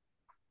school.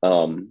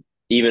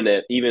 Even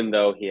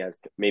though he has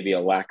maybe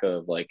a lack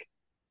of like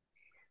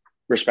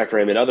respect for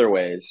him in other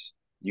ways,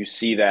 you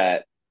see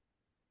that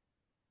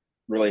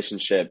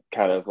relationship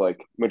kind of like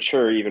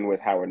mature even with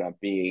Howard not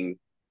being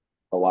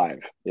alive,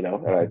 and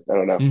I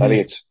don't know. Hmm.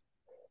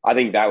 I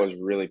think that was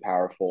really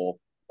powerful,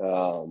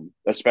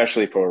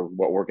 especially for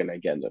what we're gonna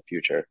get in the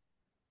future.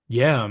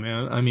 Yeah,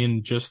 man. I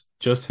mean, just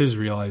his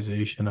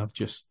realization of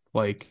just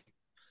like,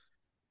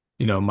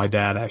 my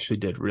dad actually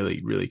did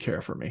really, really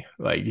care for me.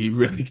 Like he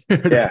really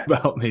cared Yeah,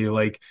 about me.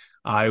 Like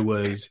I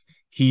was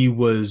he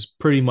was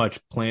pretty much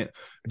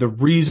the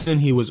reason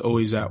he was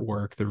always at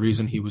work, the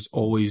reason he was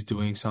always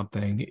doing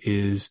something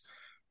is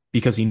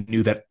because he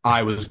knew that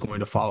I was going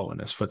to follow in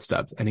his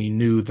footsteps, and he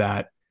knew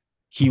that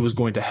he was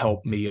going to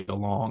help me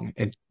along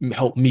and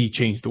help me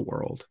change the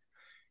world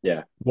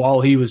Yeah.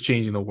 while he was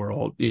changing the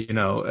world, you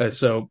know.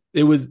 So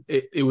it was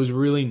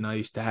really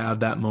nice to have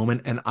that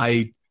moment. And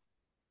I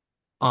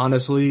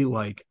honestly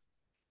like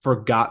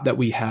forgot that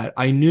we had,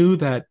 I knew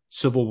that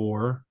Civil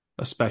War,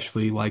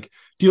 especially like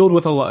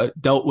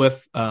dealt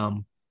with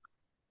Tony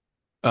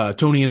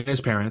and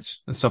his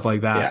parents and stuff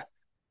like Yeah. that.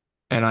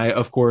 And I,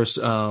 of course,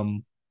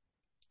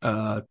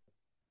 uh,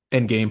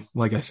 Endgame,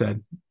 like I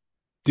said,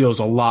 deals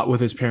a lot with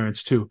his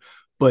parents too.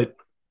 But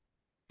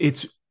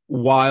it's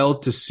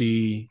wild to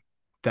see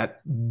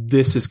that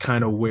this is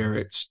kind of where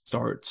it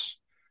starts.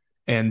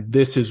 And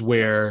this is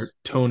where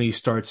Tony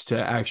starts to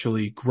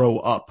actually grow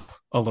up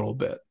a little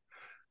bit.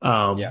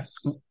 Yes.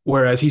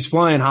 Whereas he's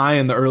flying high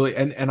in the early,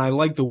 and I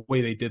like the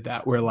way they did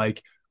that, where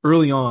like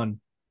early on,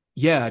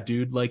 yeah,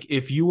 dude, like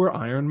if you were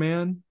Iron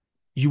Man,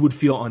 you would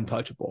feel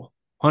untouchable,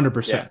 Yeah.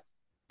 100%.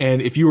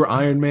 And if you were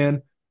Iron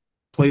Man,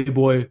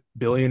 playboy,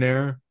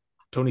 billionaire,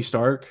 Tony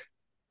Stark,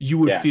 you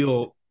would Yeah.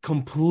 feel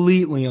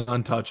completely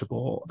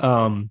untouchable.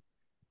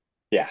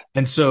 Yeah.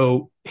 And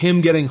so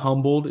him getting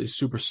humbled is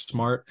super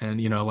smart. And,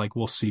 you know, like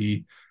we'll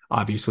see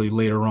obviously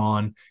later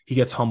on, he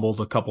gets humbled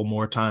a couple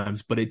more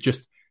times, but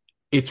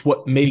it's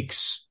what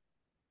makes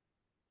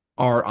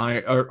our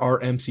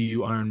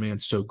MCU Iron Man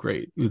so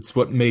great. It's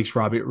what makes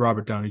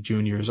Robert Downey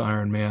Jr.'s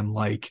Iron Man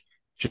like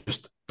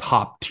just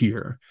top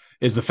tier,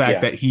 is the fact Yeah.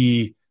 that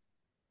he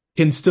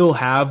can still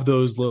have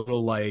those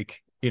little like,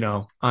 you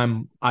know, I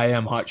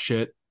am hot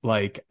shit.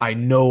 Like I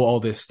know all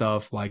this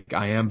stuff. Like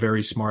I am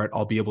very smart.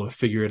 I'll be able to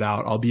figure it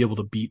out. I'll be able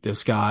to beat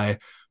this guy.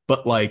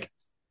 But like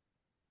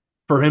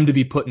for him to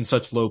be put in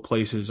such low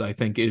places, I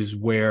think is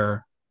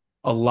where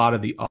a lot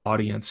of the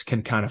audience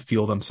can kind of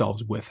feel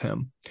themselves with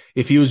him.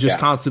 If he was just Yeah.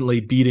 constantly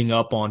beating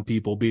up on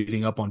people,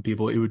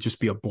 it would just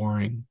be a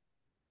boring,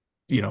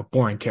 you know,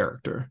 boring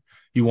character.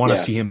 You want to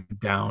Yeah. see him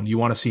down. You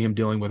want to see him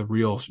dealing with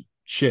real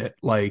shit,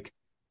 like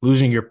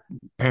losing your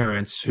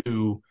parents,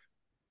 who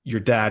your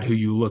dad, who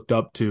you looked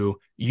up to,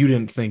 you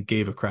didn't think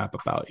gave a crap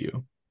about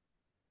you.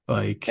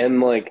 Like,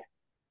 And like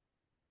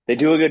they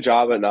do a good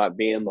job at not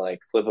being like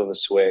flip of a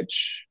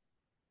switch.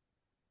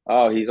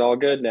 Oh, he's all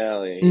good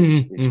now. He's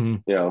mm-hmm.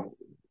 you know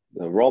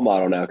the role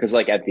model now. Because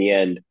like at the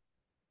end,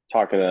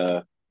 talking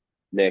to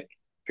Nick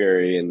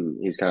Fury, and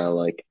he's kind of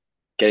like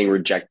getting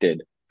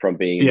rejected from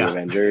being in the Yeah.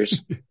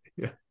 Avengers.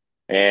 Yeah.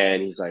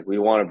 And he's like, "We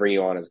want to bring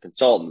you on as a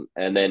consultant."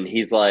 And then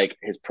he's like,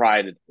 his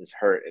pride is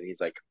hurt, and he's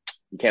like,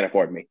 "You can't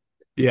afford me."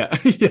 Yeah.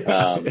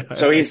 Yeah.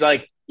 So he's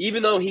like,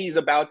 even though he's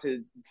about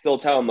to still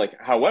tell him like,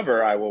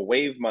 however, I will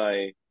waive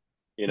my,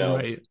 you know,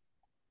 Right.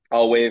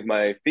 I'll waive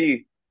my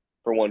fee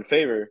for one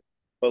favor,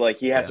 but like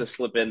he has Yeah. to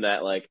slip in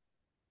that like,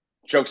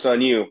 joke's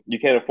on you, you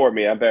can't afford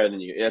me, I'm better than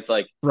you. It's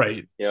like,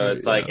 Right. you know,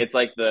 Right. Yeah. it's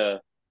like the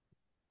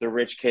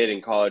rich kid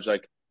in college,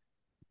 like,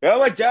 yeah,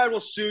 my dad will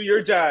sue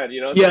your dad.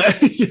 You know,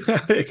 it's like Yeah.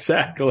 Yeah.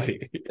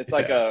 Exactly. it's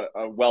like Yeah.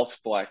 a wealth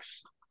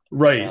flex.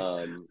 Right.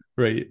 Um,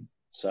 Right.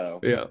 so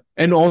Yeah.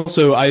 And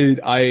also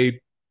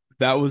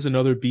that was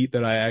another beat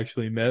that I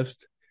actually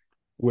missed,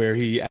 where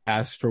he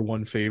asked for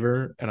one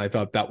favor, and I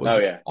thought that oh was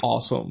yeah,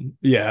 awesome.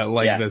 Yeah,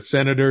 like yeah, the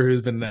senator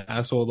who's been an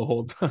asshole the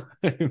whole time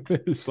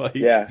is like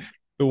yeah,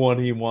 the one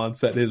he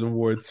wants at his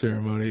award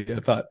ceremony.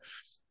 I thought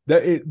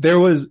that there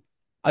was,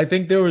 I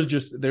think there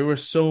were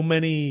so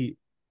many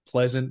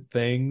pleasant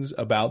things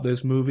about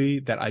this movie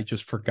that I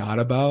just forgot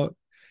about.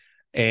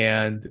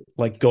 And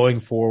like going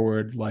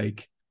forward,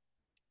 like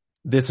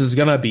this is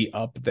gonna be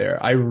up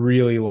there. I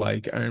really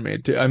like Iron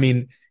Man 2. I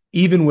mean,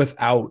 even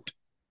without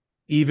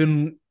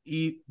even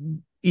e-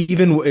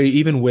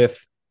 even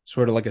with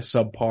sort of like a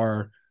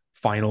subpar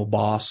final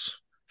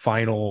boss,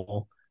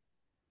 final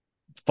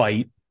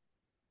fight,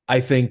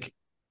 I think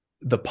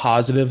the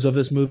positives of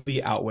this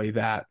movie outweigh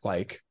that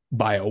like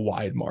by a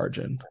wide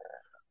margin.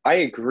 I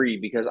agree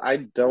because I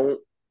don't.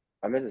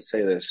 I meant to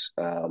say this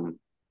when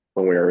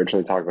we were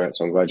originally talking about it,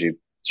 so I'm glad you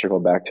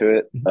circled back to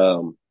it.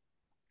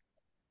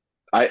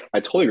 I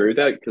totally agree with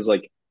that because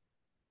like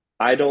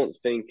I don't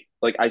think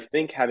like I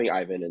think having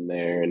Ivan in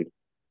there and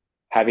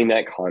having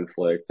that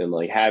conflict and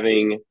like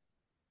having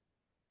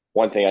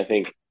one thing I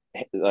think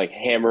like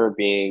Hammer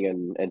being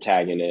an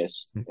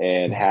antagonist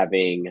and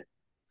having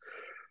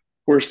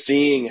we're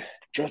seeing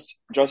just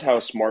how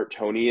smart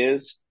Tony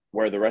is,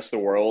 where the rest of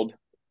the world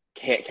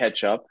can't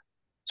catch up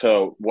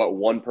to what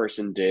one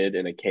person did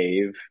in a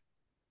cave,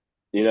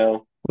 you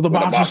know, With a with a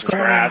box of box of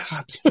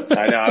scraps. scraps.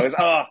 I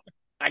know.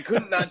 I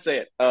couldn't not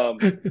say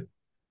it.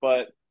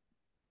 But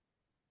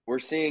we're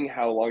seeing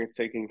how long it's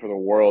taking for the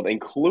world,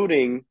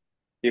 including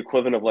the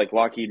equivalent of like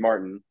Lockheed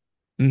Martin,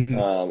 Mhm.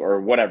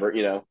 or whatever,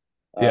 Yeah.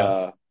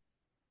 uh,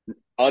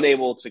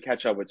 unable to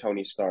catch up with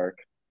Tony Stark.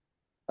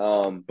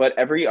 But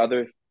every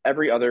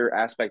other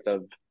aspect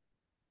of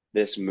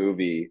this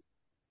movie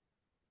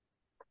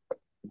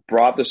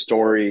brought the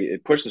story,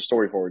 it pushed the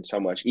story forward so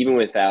much, even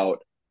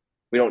without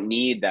we don't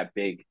need that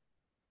big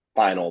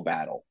final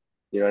battle.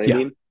 You know what I Yeah.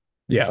 mean?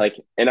 Yeah. Like,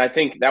 and I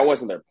think that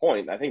wasn't their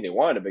point. I think they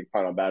wanted a big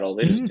final battle.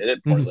 They just Hmm. did it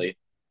Hmm. poorly.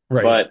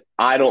 Right. But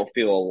I don't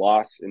feel a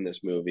loss in this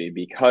movie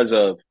because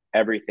of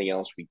everything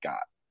else we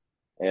got.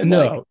 And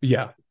like No.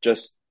 Yeah.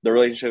 just the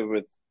relationship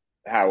with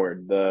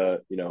Howard,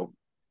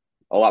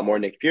 a lot more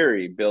Nick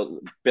Fury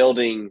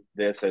building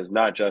this as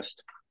not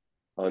just,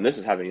 oh, and this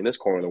is happening in this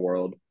corner of the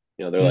world.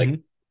 They're like, Hmm.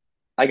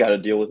 I got to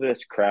deal with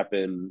this crap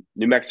in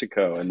New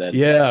Mexico, and then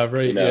Yeah.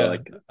 Right. Yeah.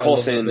 like I love that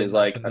Coulson they is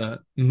like, mentioned that.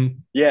 Hmm.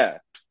 yeah,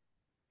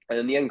 and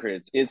then the end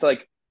credits, it's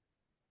like,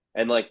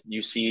 and like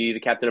you see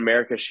the Captain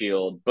America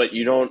shield, but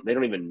they don't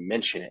even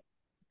mention it.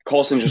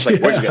 Coulson's just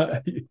like, where'd you get Yeah.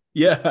 that?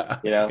 Yeah.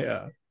 You know,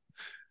 Yeah.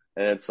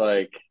 and it's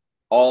like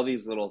all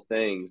these little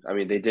things. I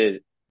mean,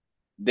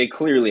 they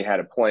clearly had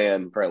a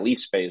plan for at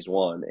least phase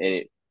one,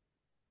 and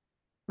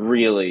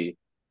really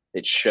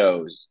it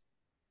shows.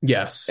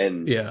 Yes.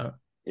 And Yeah.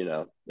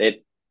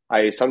 it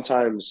I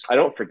sometimes I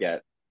don't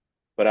forget,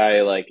 but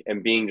I like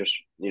am being just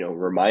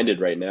reminded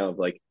right now of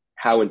like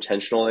how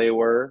intentional they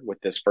were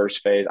with this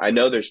first phase. I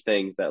know there's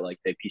things that like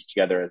they pieced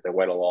together as they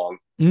went along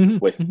Hmm.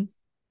 with Hmm.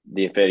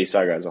 the Infinity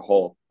Saga as a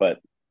whole, but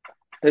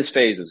this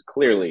phase is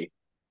clearly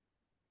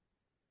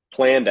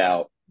planned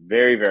out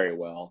very, very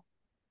well,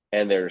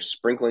 and they're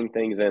sprinkling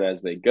things in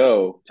as they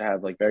go to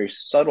have like very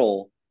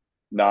subtle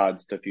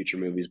nods to future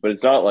movies, but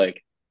it's not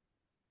like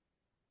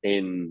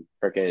in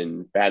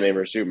freaking Batman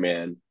vs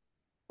Superman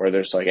where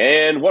there's like,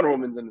 and Wonder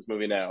Woman's in this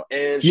movie now,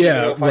 and she's gonna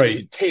Yeah. go find Right.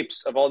 these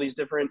tapes of all these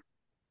different,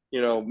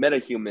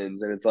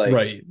 metahumans, and it's like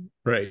Right.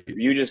 Right.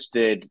 you just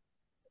did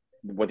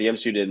what the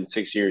MCU did in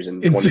 6 years in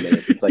It's 20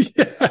 minutes. It's like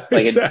yeah.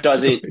 it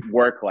doesn't Exactly.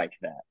 work like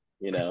that.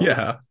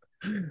 Yeah.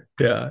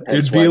 Yeah.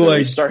 Hence It'd why be they're like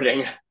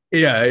restarting.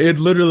 yeah. It'd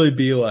literally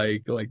be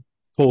like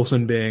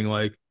Coulson being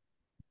like,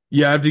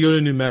 yeah, I have to go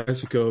to New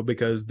Mexico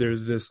because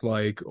there's this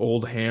like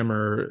old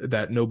hammer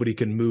that nobody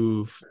can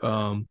move.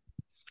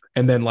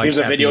 And then like Here's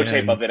a at the videotape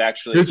end, of it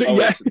actually. there's a, Oh,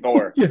 yeah, it's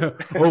Thor. yeah.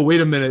 Oh,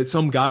 wait a minute,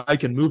 some guy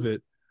can move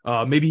it.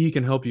 Maybe he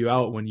can help you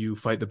out when you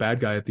fight the bad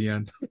guy at the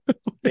end.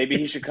 Maybe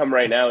he should come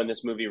right now in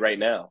this movie right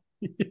now.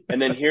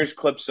 And then here's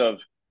clips of,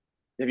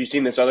 have you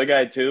seen this other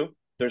guy too?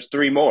 There's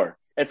three more.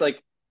 It's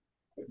like,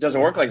 it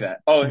doesn't work like that.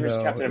 Oh, here's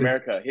No, Captain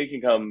America. He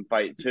can come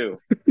fight too.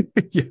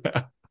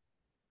 yeah,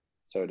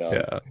 So dumb.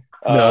 yeah.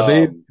 No,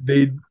 Um,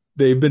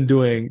 they've been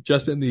doing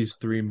just in these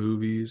three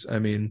movies. I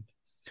mean,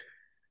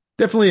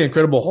 definitely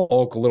Incredible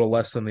Hulk a little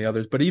less than the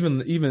others, but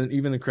even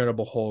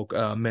Incredible Hulk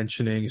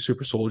mentioning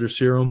Super Soldier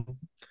Serum,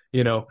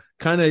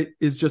 kind of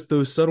is just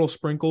those subtle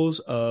sprinkles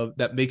of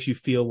that makes you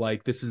feel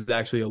like this is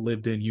actually a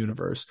lived-in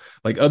universe.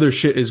 Like other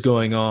shit is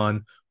going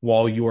on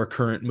while your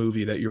current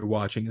movie that you're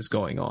watching is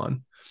going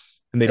on,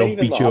 and they and don't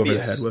even the beat you over the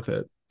head obvious, with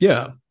it.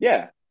 Yeah,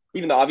 yeah,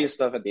 even the obvious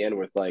stuff at the end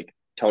with like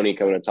Tony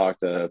coming to talk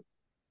to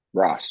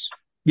Ross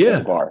at the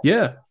yeah, bar.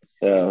 yeah,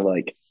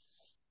 Like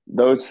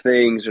those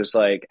things just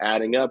like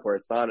adding up where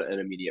it's not an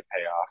immediate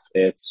payoff.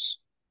 It's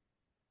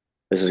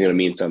this is going to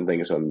mean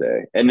something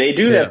someday. And they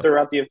do that yeah.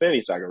 throughout the Infinity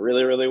Saga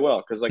really, really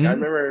well. Because like I Mhm.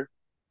 remember,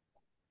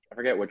 I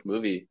forget which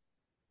movie.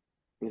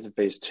 I think it's in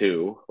Phase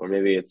Two, or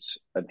maybe it's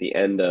at the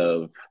end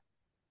of.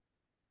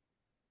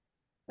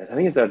 I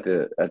think it's at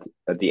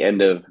the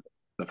end of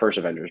the first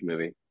Avengers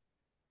movie.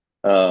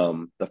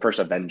 The first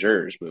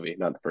Avengers movie,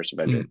 not the first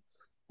Avenger. Mm.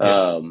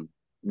 Yeah. Um,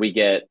 we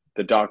get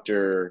the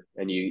Doctor,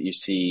 and you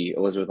see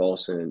Elizabeth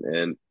Olsen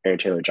and Aaron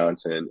Taylor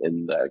Johnson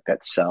in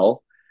that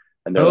cell,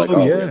 and they're like, Oh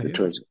 "Oh, we have yeah, the yeah.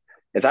 twins."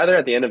 It's either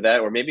at the end of that,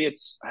 or maybe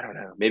it's I don't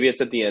know. Maybe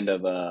it's at the end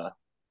of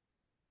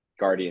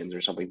Guardians or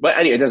something. But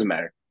anyway, it doesn't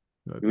matter.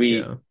 We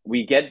Yeah.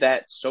 we get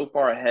that so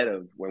far ahead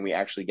of when we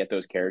actually get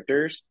those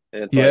characters,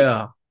 and it's like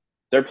Yeah.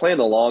 they're playing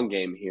the long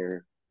game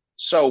here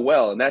so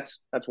well, and that's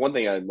one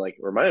thing I'm like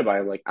reminded by.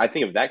 I'm like I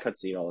think of that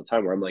cutscene all the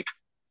time, where I'm like,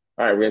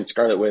 all right, we're getting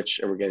Scarlet Witch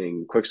and we're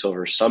getting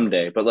Quicksilver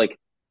someday, but like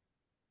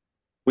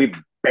we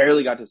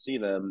barely got to see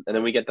them, and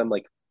then we get them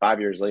like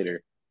 5 years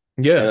later,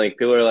 and Yeah. like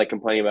people are like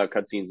complaining about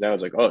cutscenes now.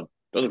 It's like, oh, it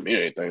doesn't mean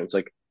anything. It's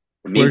like it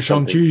Where's means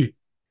something. Shang-Chi?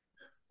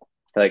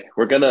 Like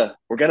we're gonna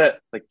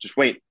like just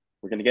wait.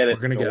 We're gonna get We're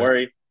it. gonna Don't get it.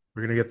 worry.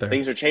 We're gonna get there.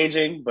 Things are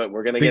changing, but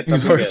we're gonna get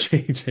Things something are good,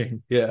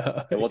 changing.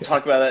 Yeah. and we'll Yeah.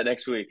 talk about that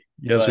next week.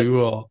 Yes, we But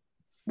will.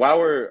 while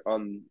we're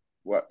on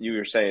what you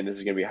were saying, this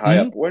is gonna be high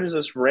up. Mhm. Where does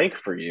this rank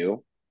for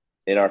you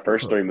in our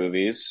first Oh, three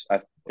movies?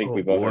 I think oh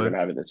we both are boy. gonna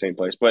have it in the same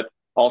place, but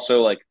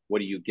also like, what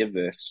do you give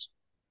this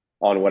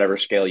on whatever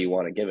scale you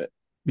want to give it?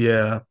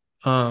 Yeah.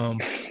 Um,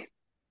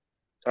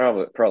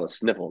 For all the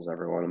sniffles,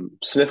 everyone. I'm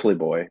sniffly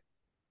boy.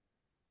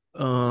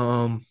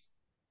 um,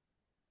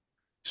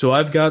 so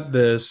I've got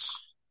this.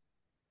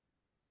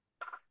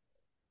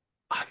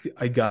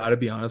 I gotta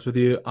be honest with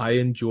you. I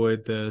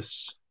enjoyed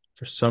this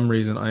for some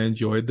reason. I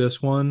enjoyed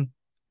this one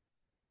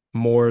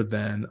more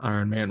than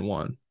Iron Man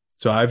 1.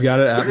 So I've got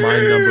it at my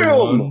number Damn!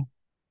 one.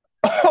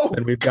 Oh,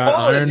 Then we've got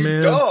call it, Iron you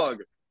Man. dog.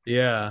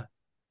 Yeah.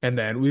 And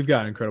then we've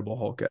got Incredible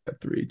Hulk at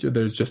three.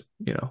 There's just,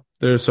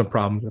 there's some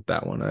problems with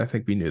that one. I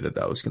think we knew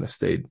that was going to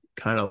stay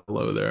kind of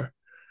low there.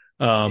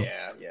 Yeah,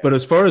 yeah. But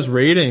as far as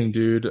rating,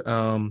 dude,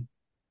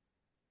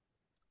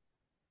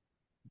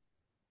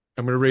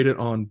 I'm gonna rate it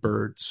on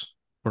birds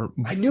or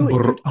I knew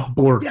it. Oh,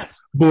 board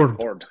yes. board.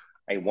 Board.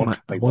 I want I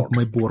my want board.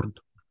 my board.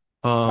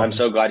 I'm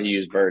so glad you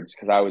used birds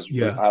because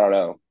Yeah, I don't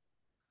know.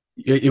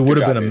 it would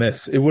Good have been job, a dude.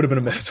 miss. It would have been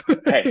a miss.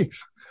 Hey,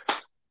 Thanks.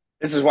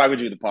 this is why we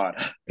do the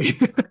pod.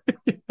 Yeah.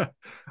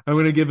 I'm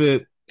gonna give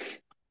it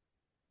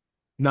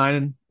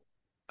 9.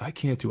 I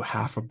can't do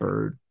half a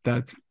bird.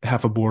 That's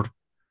half a board.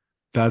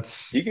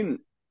 That's You can,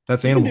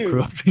 that's you can animal do,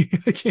 cruelty.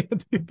 I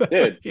can't do that.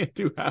 I dude, can't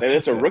do half and of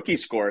it's a it. rookie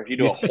score if you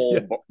do a Yeah, whole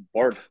yeah.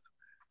 board.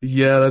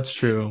 Yeah, that's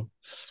true.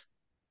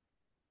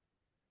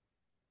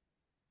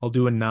 I'll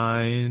do a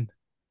 9.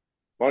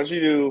 Why don't you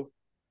do,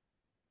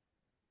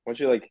 why don't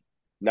you like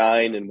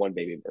nine and one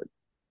baby bird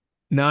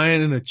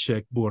 9 and a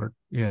chick board.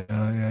 Yeah,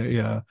 yeah,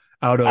 yeah.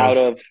 Out out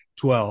of of,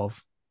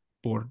 12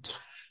 boards.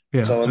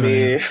 Yeah, so yeah. let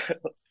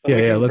Yeah,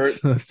 me yeah.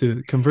 convert, Let's do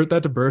it. Convert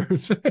that to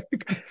birds.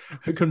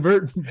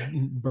 Convert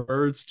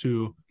birds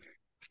to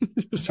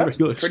just a that's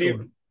regular pretty,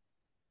 score.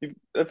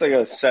 that's like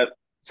a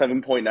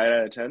 7.9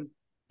 out of 10.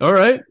 All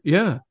right.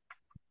 Yeah.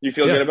 You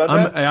feel good Yeah.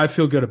 about that? I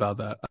feel good about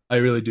that. I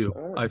really do.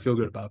 All right. I feel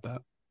good about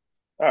that.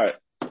 All right.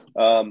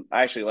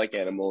 I actually like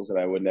animals and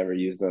I would never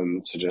use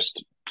them to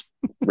just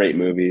rate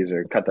movies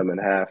or cut them in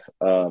half.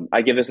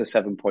 I give this a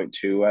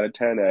 7.2 out of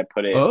 10 and I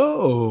put it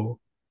Oh,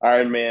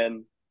 Iron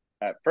Man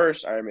at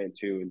first, Iron Man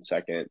 2 in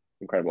second,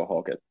 Incredible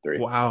Hulk at three.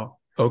 wow.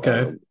 Okay.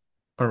 Um,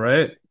 All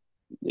right.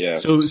 yeah,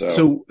 so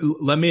So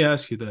let me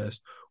ask you this.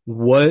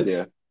 What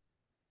yeah.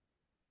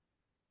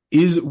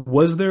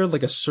 was there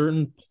like a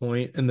certain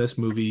point in this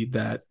movie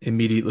that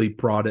immediately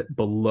brought it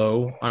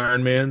below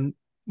Iron Man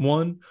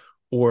 1,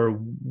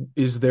 or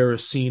is there a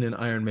scene in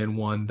Iron Man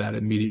 1 that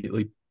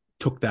immediately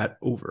took that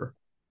over?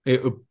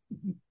 It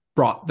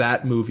brought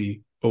that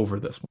movie over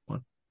this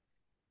one.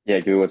 Yeah,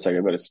 give me 1 second.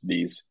 I'm gonna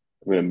sneeze.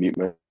 I'm gonna mute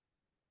my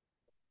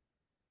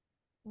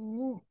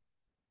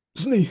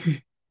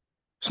Sneeze,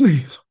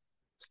 sneeze,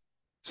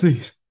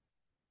 sneeze.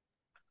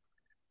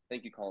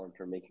 thank you, Colin,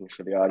 for making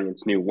sure the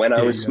audience knew when I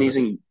Yeah, was you got it.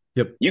 sneezing.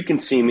 Yep. You can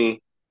see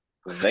me,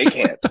 they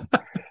can't.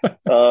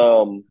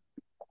 Um,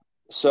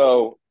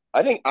 so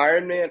I think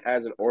Iron Man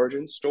as an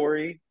origin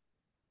story,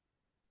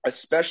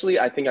 especially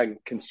I think I'm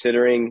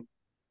considering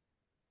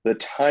the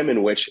time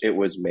in which it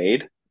was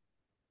made.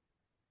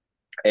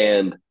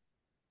 And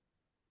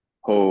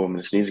oh, I'm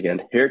gonna sneeze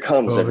again. Here it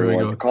comes, Oh, here we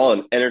everyone. go.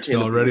 Colin, entertain the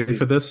Y'all people, ready please.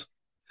 for this?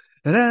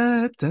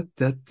 Da da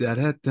da da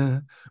da da.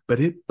 Ba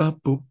di ba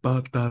boop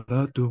ba da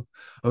da do.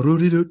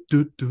 Roody do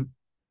do do.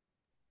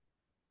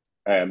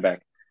 All right, I'm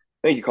back.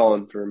 Thank you,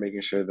 Colin, for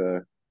making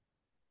sure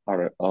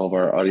all of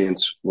our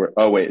audience were.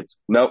 Oh wait, it's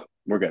nope,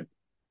 we're good.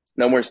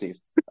 No more sneeze.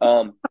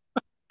 Um,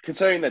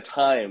 Considering the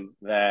time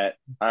that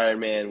Iron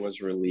Man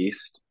was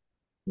released,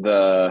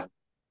 the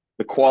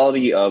the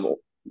quality of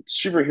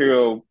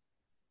superhero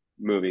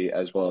movie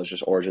as well as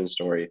just origin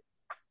story,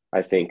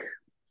 I think.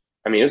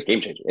 I mean, it was game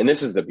changing, and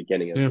this is the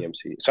beginning of Yeah. the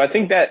MCU, so I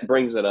think that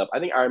brings it up. I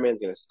think Iron Man's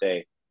going to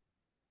stay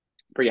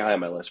pretty high on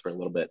my list for a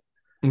little bit.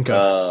 Okay.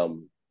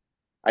 Um,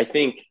 I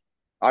think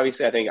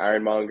obviously I think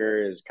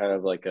Ironmonger is kind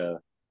of like a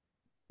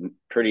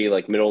pretty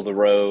like middle of the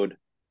road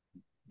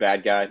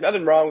bad guy.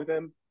 Nothing wrong with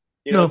him.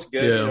 It's No.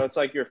 good. Yeah. It's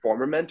like your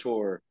former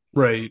mentor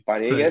Right.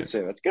 fighting Right. against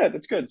him. That's good.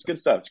 That's good. It's good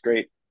stuff. It's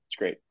great. It's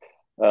great.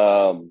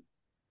 Um,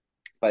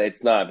 but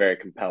it's not very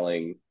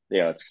compelling.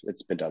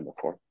 It's been done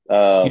before.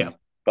 Yeah.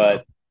 But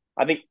No.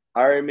 I think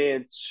Iron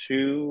Man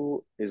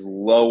 2 is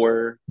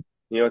lower.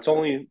 It's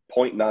only zero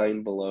point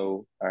 0.9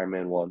 below Iron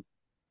Man 1.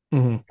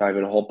 Hmm. Not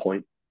even a whole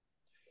point.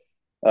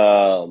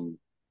 Um,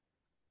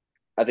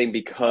 I think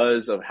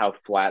because of how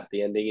flat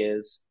the ending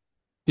is,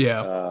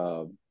 Yeah.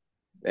 um,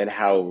 and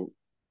how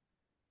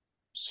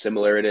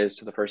similar it is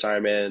to the first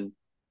Iron Man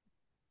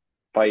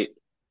fight.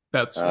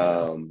 That's fair.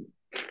 Um,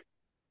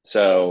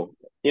 so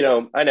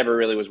I never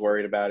really was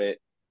worried about it.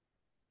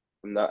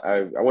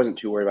 I wasn't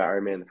too worried about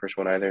Iron Man the first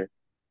one either.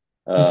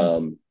 Hmm.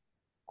 Um,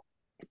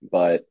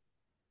 but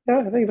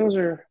yeah, I think those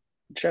are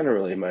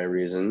generally my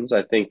reasons.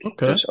 I think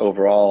Okay. just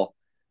overall,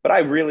 but I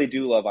really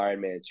do love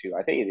Iron Man 2.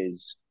 I think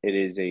it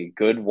is a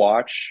good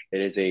watch. It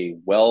is a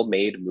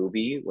well-made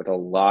movie with a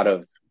lot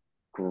of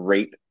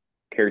great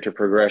character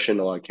progression,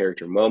 a lot of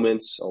character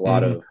moments, a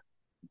lot Hmm. of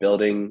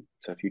building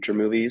to future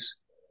movies.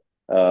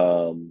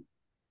 Um,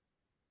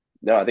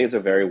 no, I think it's a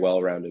very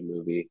well-rounded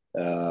movie.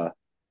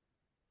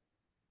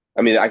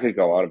 I mean, I could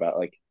go on about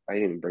like I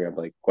didn't even bring up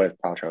like Gwyneth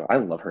Paltrow. I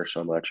love her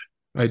so much.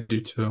 I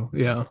do too.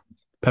 Yeah.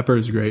 Pepper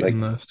is great in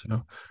Like this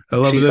too. I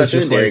love she's it. such an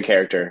Just endearing like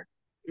character.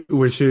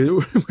 where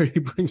he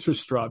brings her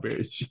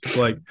strawberries. She's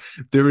like,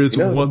 there is You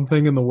know, one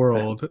thing in the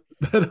world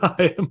that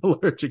I am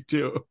allergic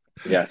to.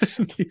 yes,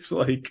 And he's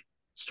like,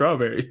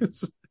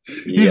 strawberries.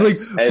 He's like,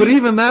 yes, but and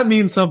even that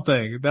means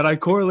something that I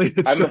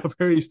correlated I'm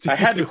strawberries to I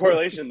had the you.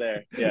 correlation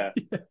there. Yeah,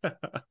 Yeah.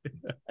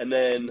 and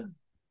then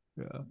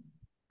Yeah.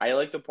 I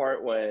like the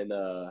part when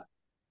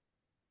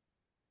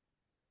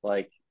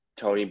like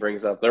Tony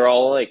brings up they're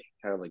all like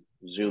kind of like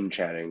Zoom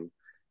chatting,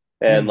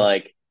 and Mm.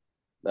 like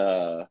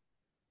uh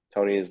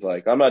Tony is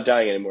like, I'm not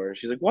dying anymore. And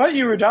she's like, what?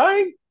 You were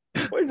dying?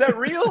 What is that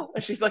real?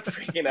 And she's like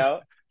freaking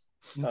out.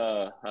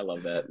 I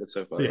love that. That's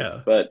so funny.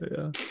 Yeah, But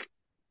yeah.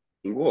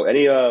 cool.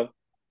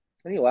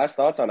 Any last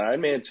thoughts on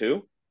Iron Man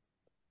 2?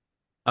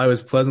 I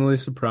was pleasantly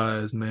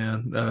surprised,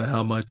 man,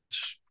 how much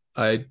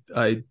I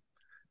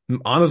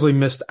honestly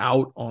missed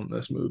out on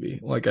this movie.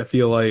 Like I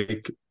feel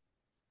like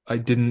I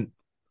didn't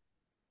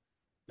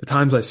the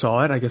times I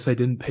saw it, I guess I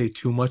didn't pay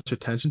too much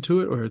attention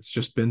to it, or it's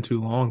just been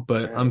too long.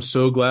 But I'm Dang.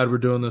 so glad we're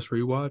doing this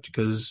rewatch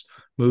because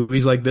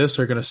movies like this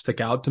are gonna stick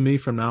out to me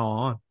from now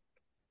on.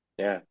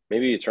 Yeah,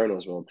 maybe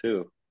Eternals will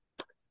too.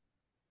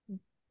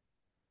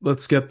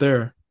 Let's get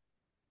there.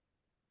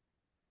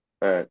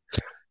 All right.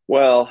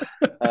 Well,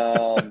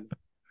 um,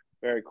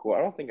 very cool. I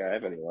don't think I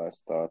have any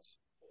last thoughts.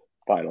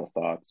 Final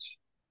thoughts.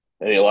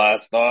 Any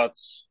last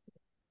thoughts?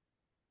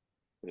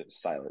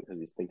 It's silent because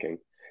he's thinking.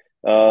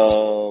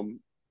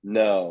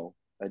 No,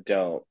 I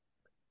don't.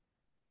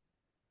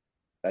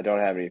 I don't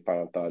have any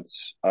final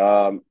thoughts.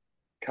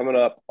 Coming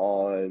up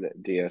on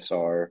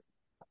DSR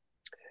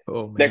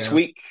Oh next man.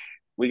 week,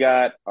 we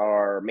got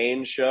our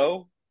main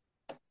show,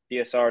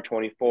 DSR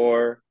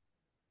 24.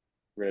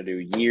 We're gonna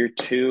do year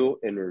two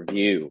in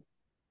review.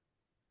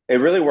 It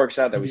really works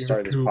out that we Year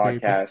started this two, baby.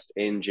 podcast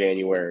in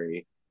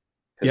January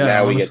because Yeah,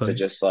 now we get to honestly.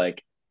 just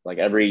like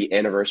every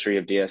anniversary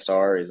of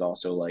DSR is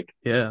also like,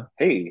 Yeah.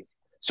 hey,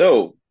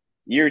 so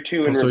year two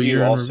It's in also a review.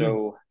 year in review.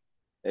 Also,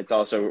 it's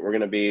also we're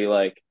gonna be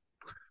like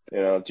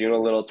doing a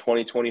little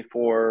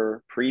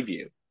 2024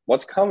 preview.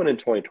 What's coming in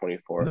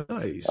 2024?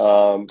 Nice.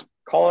 Um,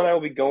 Colin and I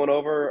will be going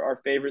over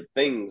our favorite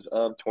things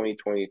of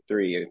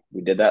 2023.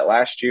 We did that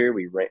last year.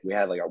 We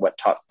had like our what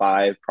top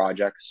five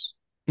projects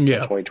of Yeah.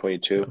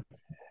 2022.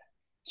 Yeah.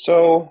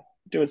 So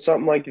doing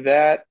something like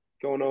that,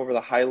 going over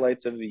the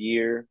highlights of the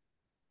year,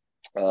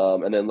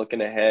 and then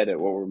looking ahead at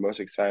what we're most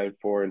excited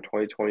for in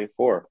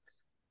 2024.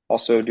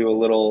 Also do a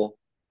little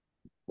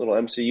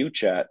MCU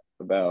chat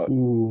about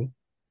Ooh.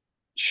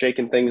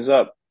 shaking things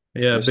up,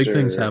 Yeah, big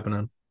things Mister.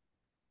 happening.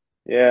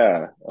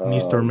 Yeah,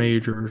 Mr.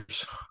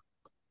 Majors.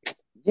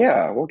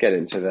 yeah, we'll get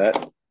into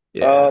that.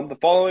 Yeah. The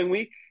following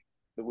week,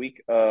 the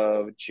week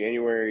of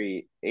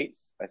January 8th,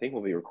 I think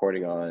we'll be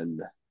recording on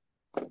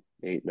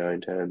 8,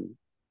 9, 10,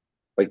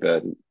 like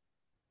the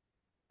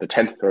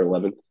 10th or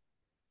 11th.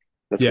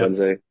 That's Yeah.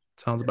 Wednesday.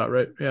 Sounds about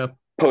right. Yeah.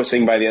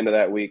 Posting by the end of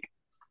that week.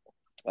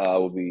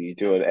 We'll be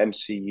doing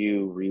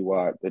MCU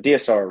rewatch, the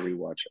DSR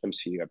rewatch,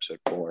 MCU episode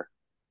 4.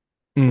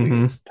 We'll be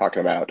Mm-hmm.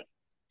 talking about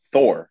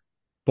Thor,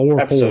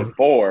 Four, episode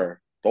four,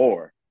 4,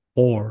 Thor,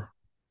 four.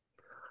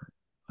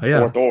 Thor,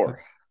 Yeah.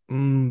 Thor.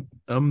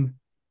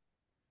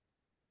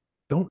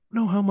 Don't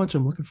know how much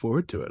I'm looking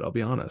forward to it. I'll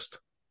be honest.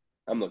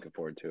 I'm looking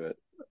forward to it.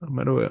 I'm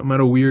at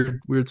a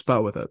weird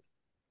spot with it.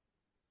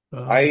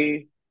 Um,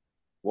 I,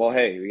 well,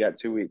 hey, we got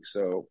 2 weeks,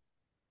 so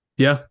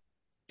yeah.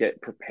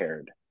 get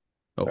prepared.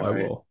 Oh, All I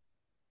right. will.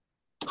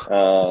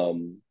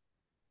 Um,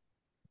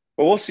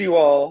 but we'll see you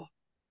all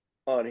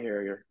on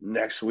here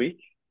next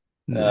week.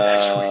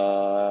 Next week.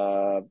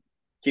 Uh,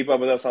 Keep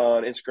up with us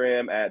on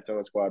Instagram at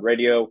Donut Squad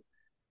Radio.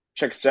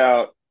 Check us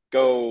out.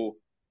 Go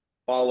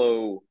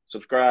follow,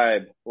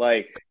 subscribe,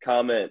 like,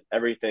 comment,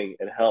 everything.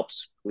 It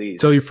helps, Tell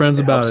please. your friends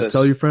It about helps it.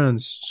 Tell us. your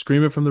friends.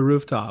 Scream it from the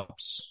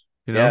rooftops.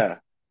 Yeah.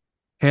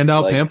 Hand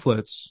out Like,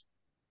 pamphlets.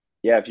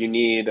 yeah, if you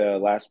need a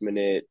last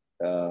minute,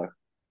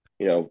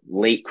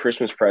 late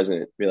Christmas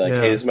present, be like, hey,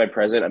 Yeah. this is my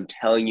present. I'm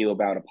telling you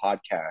about a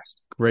podcast.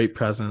 Great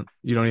present.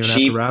 You don't even have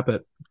to Cheap. wrap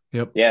it.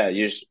 Yep. Yeah,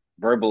 you just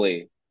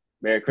verbally,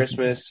 Merry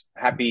Christmas,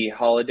 Happy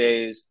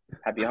Holidays,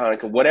 Happy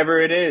Hanukkah, whatever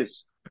it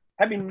is.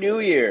 Happy New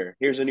Year.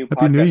 Here's a new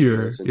Happy New podcast you can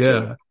Year. listen to.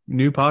 Yeah.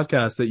 New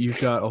podcast that you've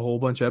got a whole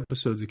bunch of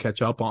episodes to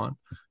catch up on.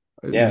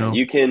 Yeah,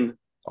 you can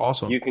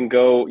Awesome. you can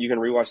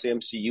rewatch the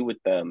MCU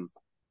with them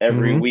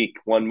every Hmm. week,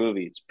 one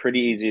movie. It's pretty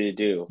easy to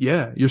do.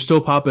 Yeah. You're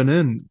still popping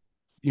in,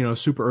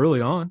 super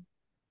early on.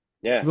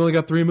 Yeah. You've only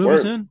got 3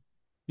 movies Or in. You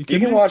you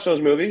kidding can me? watch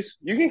those movies.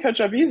 You can catch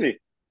up easy.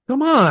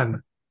 Come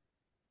on.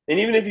 And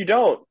even if you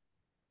don't,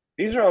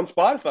 these are on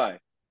Spotify.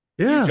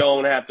 You Yeah.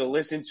 don't have to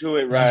listen to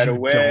it right You don't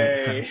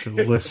away. have to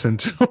listen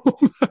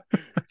to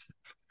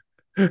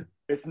them.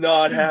 It's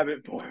not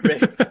habit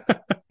forming.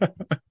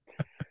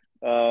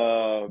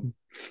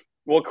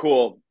 Well,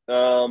 cool.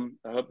 I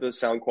hope the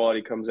sound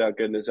quality comes out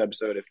good in this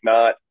episode. If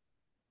not,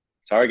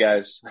 sorry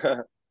guys.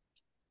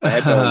 My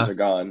headphones are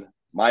gone.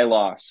 My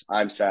loss.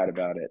 I'm sad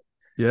about it.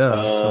 Yeah.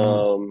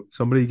 Um,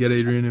 Somebody get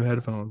Adrian new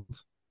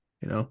headphones.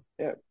 yeah,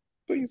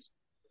 please.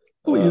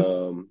 Please.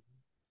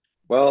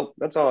 Well,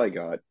 that's all I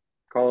got.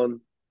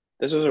 Colin,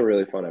 this was a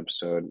really fun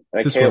episode. I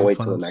This was can't a wait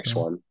till fun the next episode.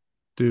 one.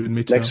 Dude,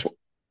 me too. Next,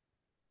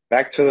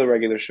 back to the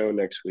regular show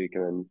next week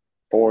and then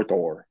for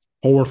Thor.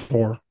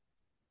 4-4.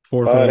 But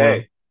 4-4.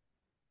 hey,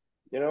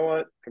 you know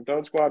what? From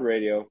Don't Squad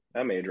Radio,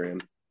 I'm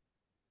Adrian.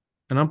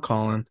 And I'm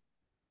calling.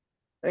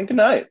 And good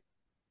night.